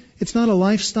not a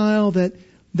lifestyle that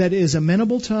is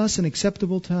amenable to us and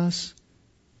acceptable to us.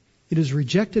 It is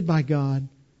rejected by God.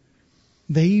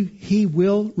 He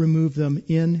will remove them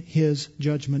in His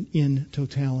judgment in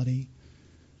totality.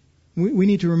 We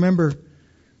need to remember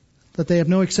that they have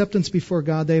no acceptance before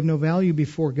God. They have no value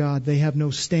before God. They have no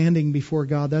standing before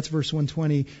God. That's verse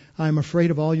 120. I am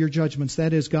afraid of all your judgments.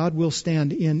 That is, God will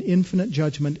stand in infinite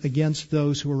judgment against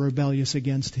those who are rebellious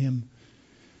against Him.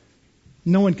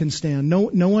 No one can stand.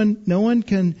 No one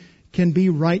can be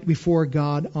right before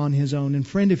God on his own. And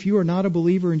friend, if you are not a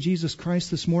believer in Jesus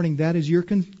Christ this morning, that is your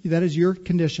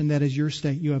condition, that is your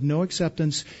state. You have no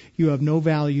acceptance, you have no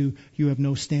value, you have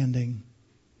no standing.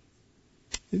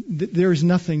 There is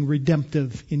nothing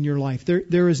redemptive in your life.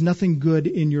 There is nothing good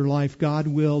in your life. God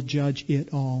will judge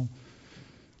it all.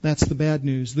 That's the bad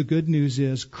news. The good news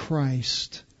is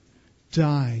Christ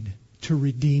died to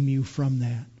redeem you from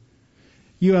that.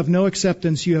 You have no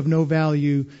acceptance, you have no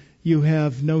value, you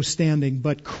have no standing,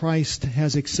 but Christ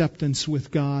has acceptance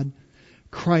with God.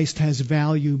 Christ has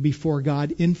value before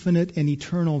God, infinite and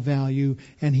eternal value,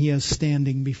 and He has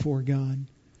standing before God.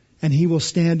 And He will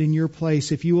stand in your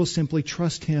place if you will simply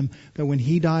trust Him that when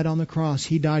He died on the cross,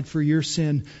 He died for your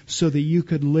sin so that you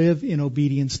could live in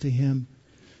obedience to Him.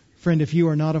 Friend, if you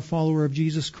are not a follower of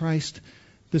Jesus Christ,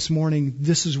 this morning,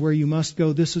 this is where you must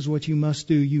go. This is what you must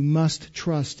do. You must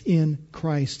trust in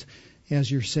Christ as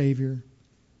your Savior.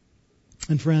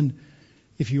 And friend,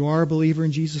 if you are a believer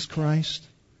in Jesus Christ,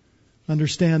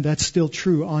 understand that's still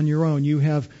true on your own. You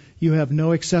have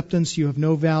no acceptance, you have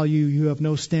no value, you have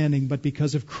no standing, but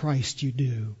because of Christ you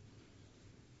do.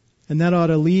 And that ought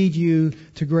to lead you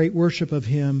to great worship of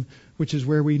Him, which is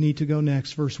where we need to go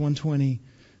next. Verse 120.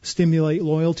 Stimulate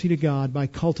loyalty to God by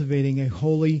cultivating a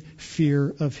holy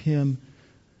fear of Him.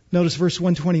 Notice verse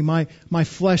 120, my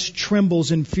flesh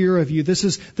trembles in fear of you. This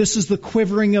is the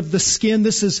quivering of the skin.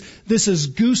 This is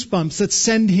goosebumps that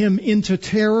send him into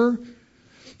terror.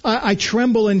 I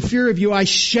tremble in fear of you. I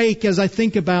shake as I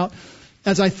think about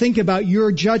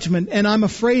your judgment, and I'm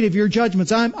afraid of your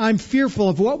judgments. I'm fearful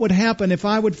of what would happen if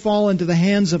I would fall into the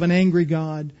hands of an angry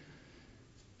God.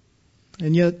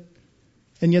 And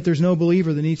yet there's no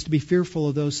believer that needs to be fearful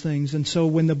of those things. And so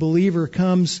when the believer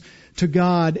comes to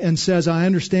God and says, I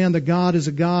understand that God is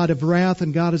a God of wrath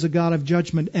and God is a God of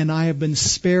judgment, and I have been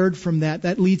spared from that,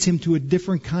 that leads him to a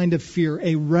different kind of fear,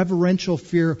 a reverential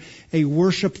fear, a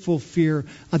worshipful fear,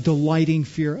 a delighting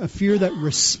fear, a fear that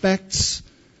respects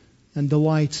and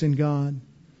delights in God.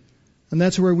 And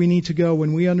that's where we need to go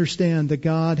when we understand that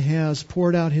God has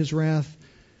poured out His wrath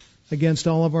against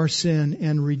all of our sin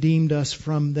and redeemed us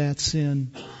from that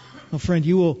sin. Well, friend,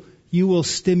 you will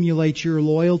stimulate your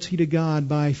loyalty to God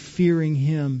by fearing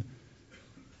Him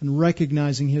and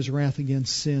recognizing His wrath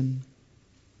against sin.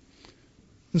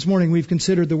 This morning we've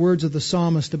considered the words of the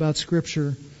psalmist about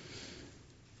Scripture.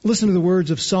 Listen to the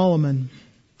words of Solomon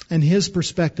and his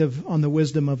perspective on the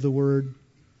wisdom of the Word.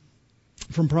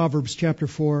 From Proverbs chapter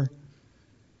 4.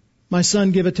 My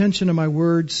son, give attention to my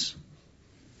words.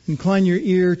 Incline your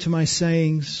ear to my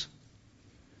sayings.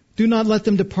 Do not let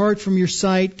them depart from your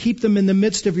sight. Keep them in the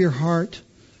midst of your heart.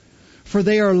 For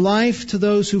they are life to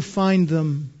those who find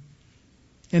them,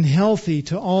 and healthy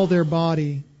to all their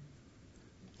body.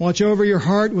 Watch over your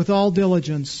heart with all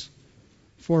diligence,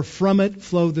 for from it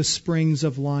flow the springs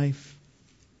of life.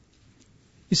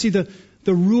 You see, the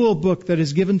rule book that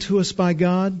is given to us by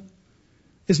God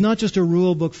is not just a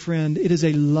rule book, friend. It is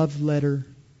a love letter.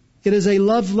 It is a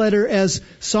love letter, as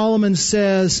Solomon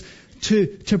says,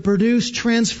 to produce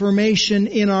transformation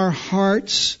in our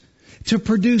hearts, to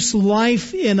produce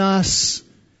life in us,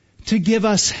 to give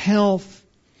us health.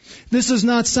 This is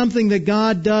not something that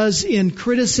God does in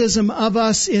criticism of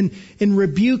us, in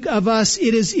rebuke of us.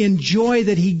 It is in joy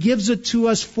that He gives it to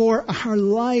us for our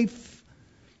life.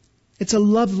 It's a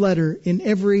love letter in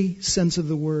every sense of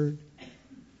the word.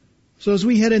 So as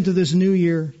we head into this new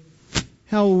year,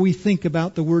 how will we think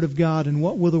about the Word of God, and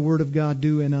what will the Word of God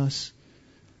do in us?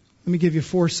 Let me give you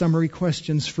 4 summary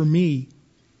questions for me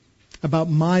about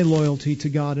my loyalty to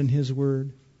God and His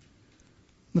Word.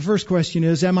 The first question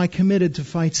is, am I committed to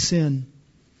fight sin?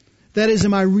 That is,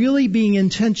 am I really being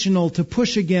intentional to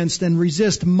push against and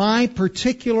resist my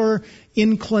particular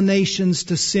inclinations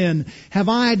to sin? Have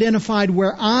I identified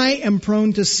where I am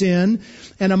prone to sin?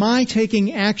 And am I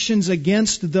taking actions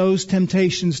against those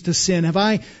temptations to sin? Have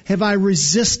I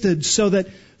resisted so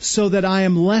that I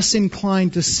am less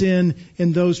inclined to sin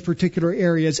in those particular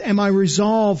areas? Am I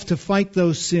resolved to fight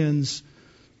those sins?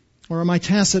 Or am I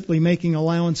tacitly making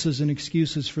allowances and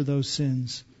excuses for those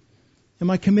sins? Am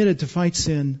I committed to fight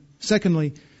sin?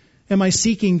 Secondly, am I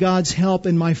seeking God's help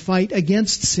in my fight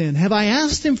against sin? Have I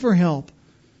asked Him for help?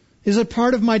 Is it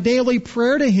part of my daily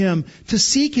prayer to Him to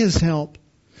seek His help?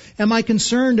 Am I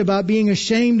concerned about being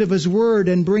ashamed of His Word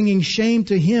and bringing shame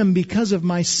to Him because of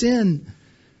my sin?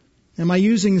 Am I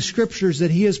using the Scriptures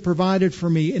that He has provided for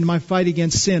me in my fight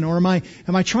against sin? Or am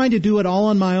I trying to do it all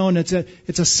on my own? It's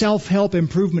a self-help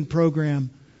improvement program.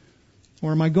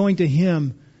 Or am I going to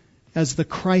Him as the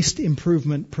Christ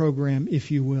improvement program,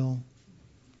 if you will?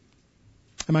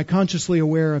 Am I consciously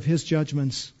aware of His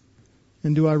judgments?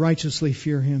 And do I righteously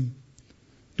fear Him?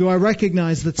 Do I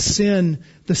recognize that sin,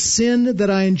 the sin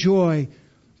that I enjoy,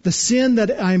 the sin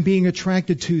that I'm being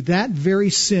attracted to, that very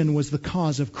sin was the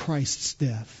cause of Christ's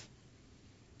death?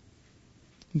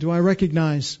 Do I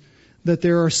recognize that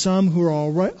there are some who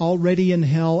are already in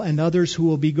hell and others who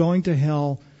will be going to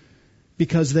hell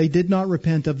because they did not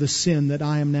repent of the sin that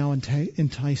I am now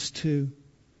enticed to?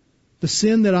 The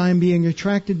sin that I am being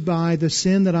attracted by, the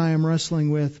sin that I am wrestling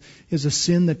with, is a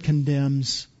sin that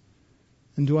condemns.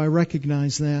 And do I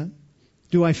recognize that?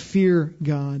 Do I fear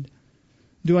God?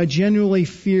 Do I genuinely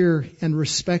fear and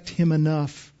respect Him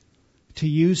enough to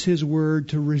use His Word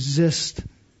to resist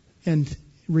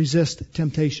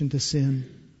temptation to sin?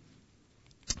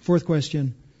 Fourth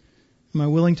question, am I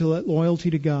willing to let loyalty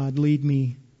to God lead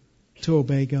me to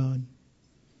obey God?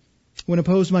 When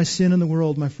opposed by sin in the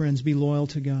world, my friends, be loyal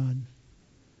to God.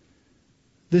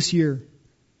 This year,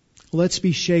 let's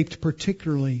be shaped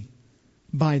particularly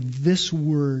by this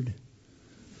Word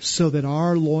so that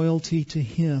our loyalty to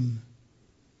Him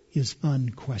is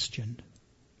unquestioned.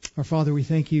 Our Father, we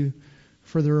thank You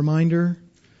for the reminder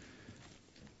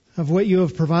of what You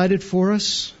have provided for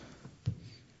us,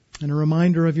 and a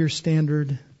reminder of Your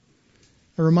standard,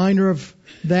 a reminder of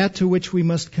that to which we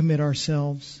must commit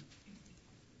ourselves.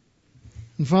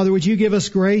 And Father, would You give us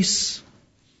grace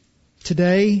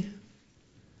today,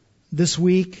 this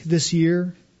week, this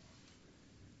year,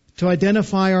 to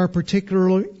identify our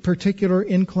particular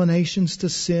inclinations to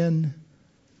sin,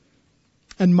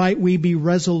 and might we be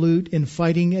resolute in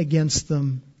fighting against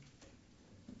them,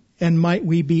 and might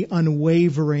we be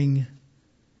unwavering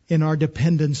in our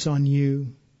dependence on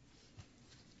You.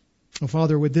 Oh,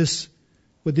 Father, would this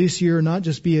year not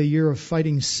just be a year of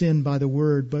fighting sin by the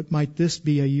Word, but might this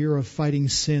be a year of fighting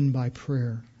sin by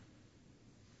prayer?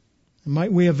 And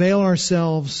might we avail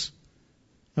ourselves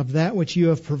of that which You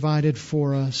have provided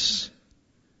for us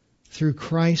through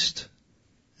Christ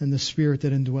and the Spirit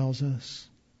that indwells us.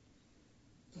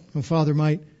 Oh, Father,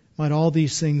 might all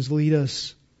these things lead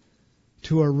us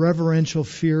to a reverential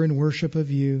fear and worship of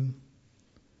You.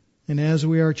 And as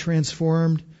we are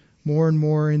transformed more and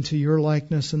more into Your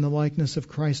likeness and the likeness of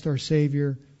Christ our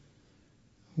Savior,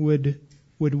 would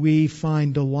we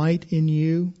find delight in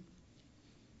You,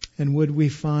 and would we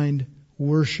find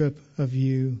worship of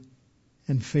You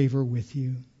and favor with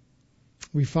You.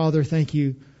 We, Father, thank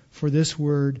You for this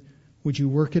Word. Would You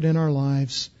work it in our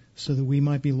lives so that we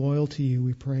might be loyal to You,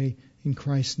 we pray in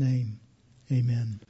Christ's name. Amen.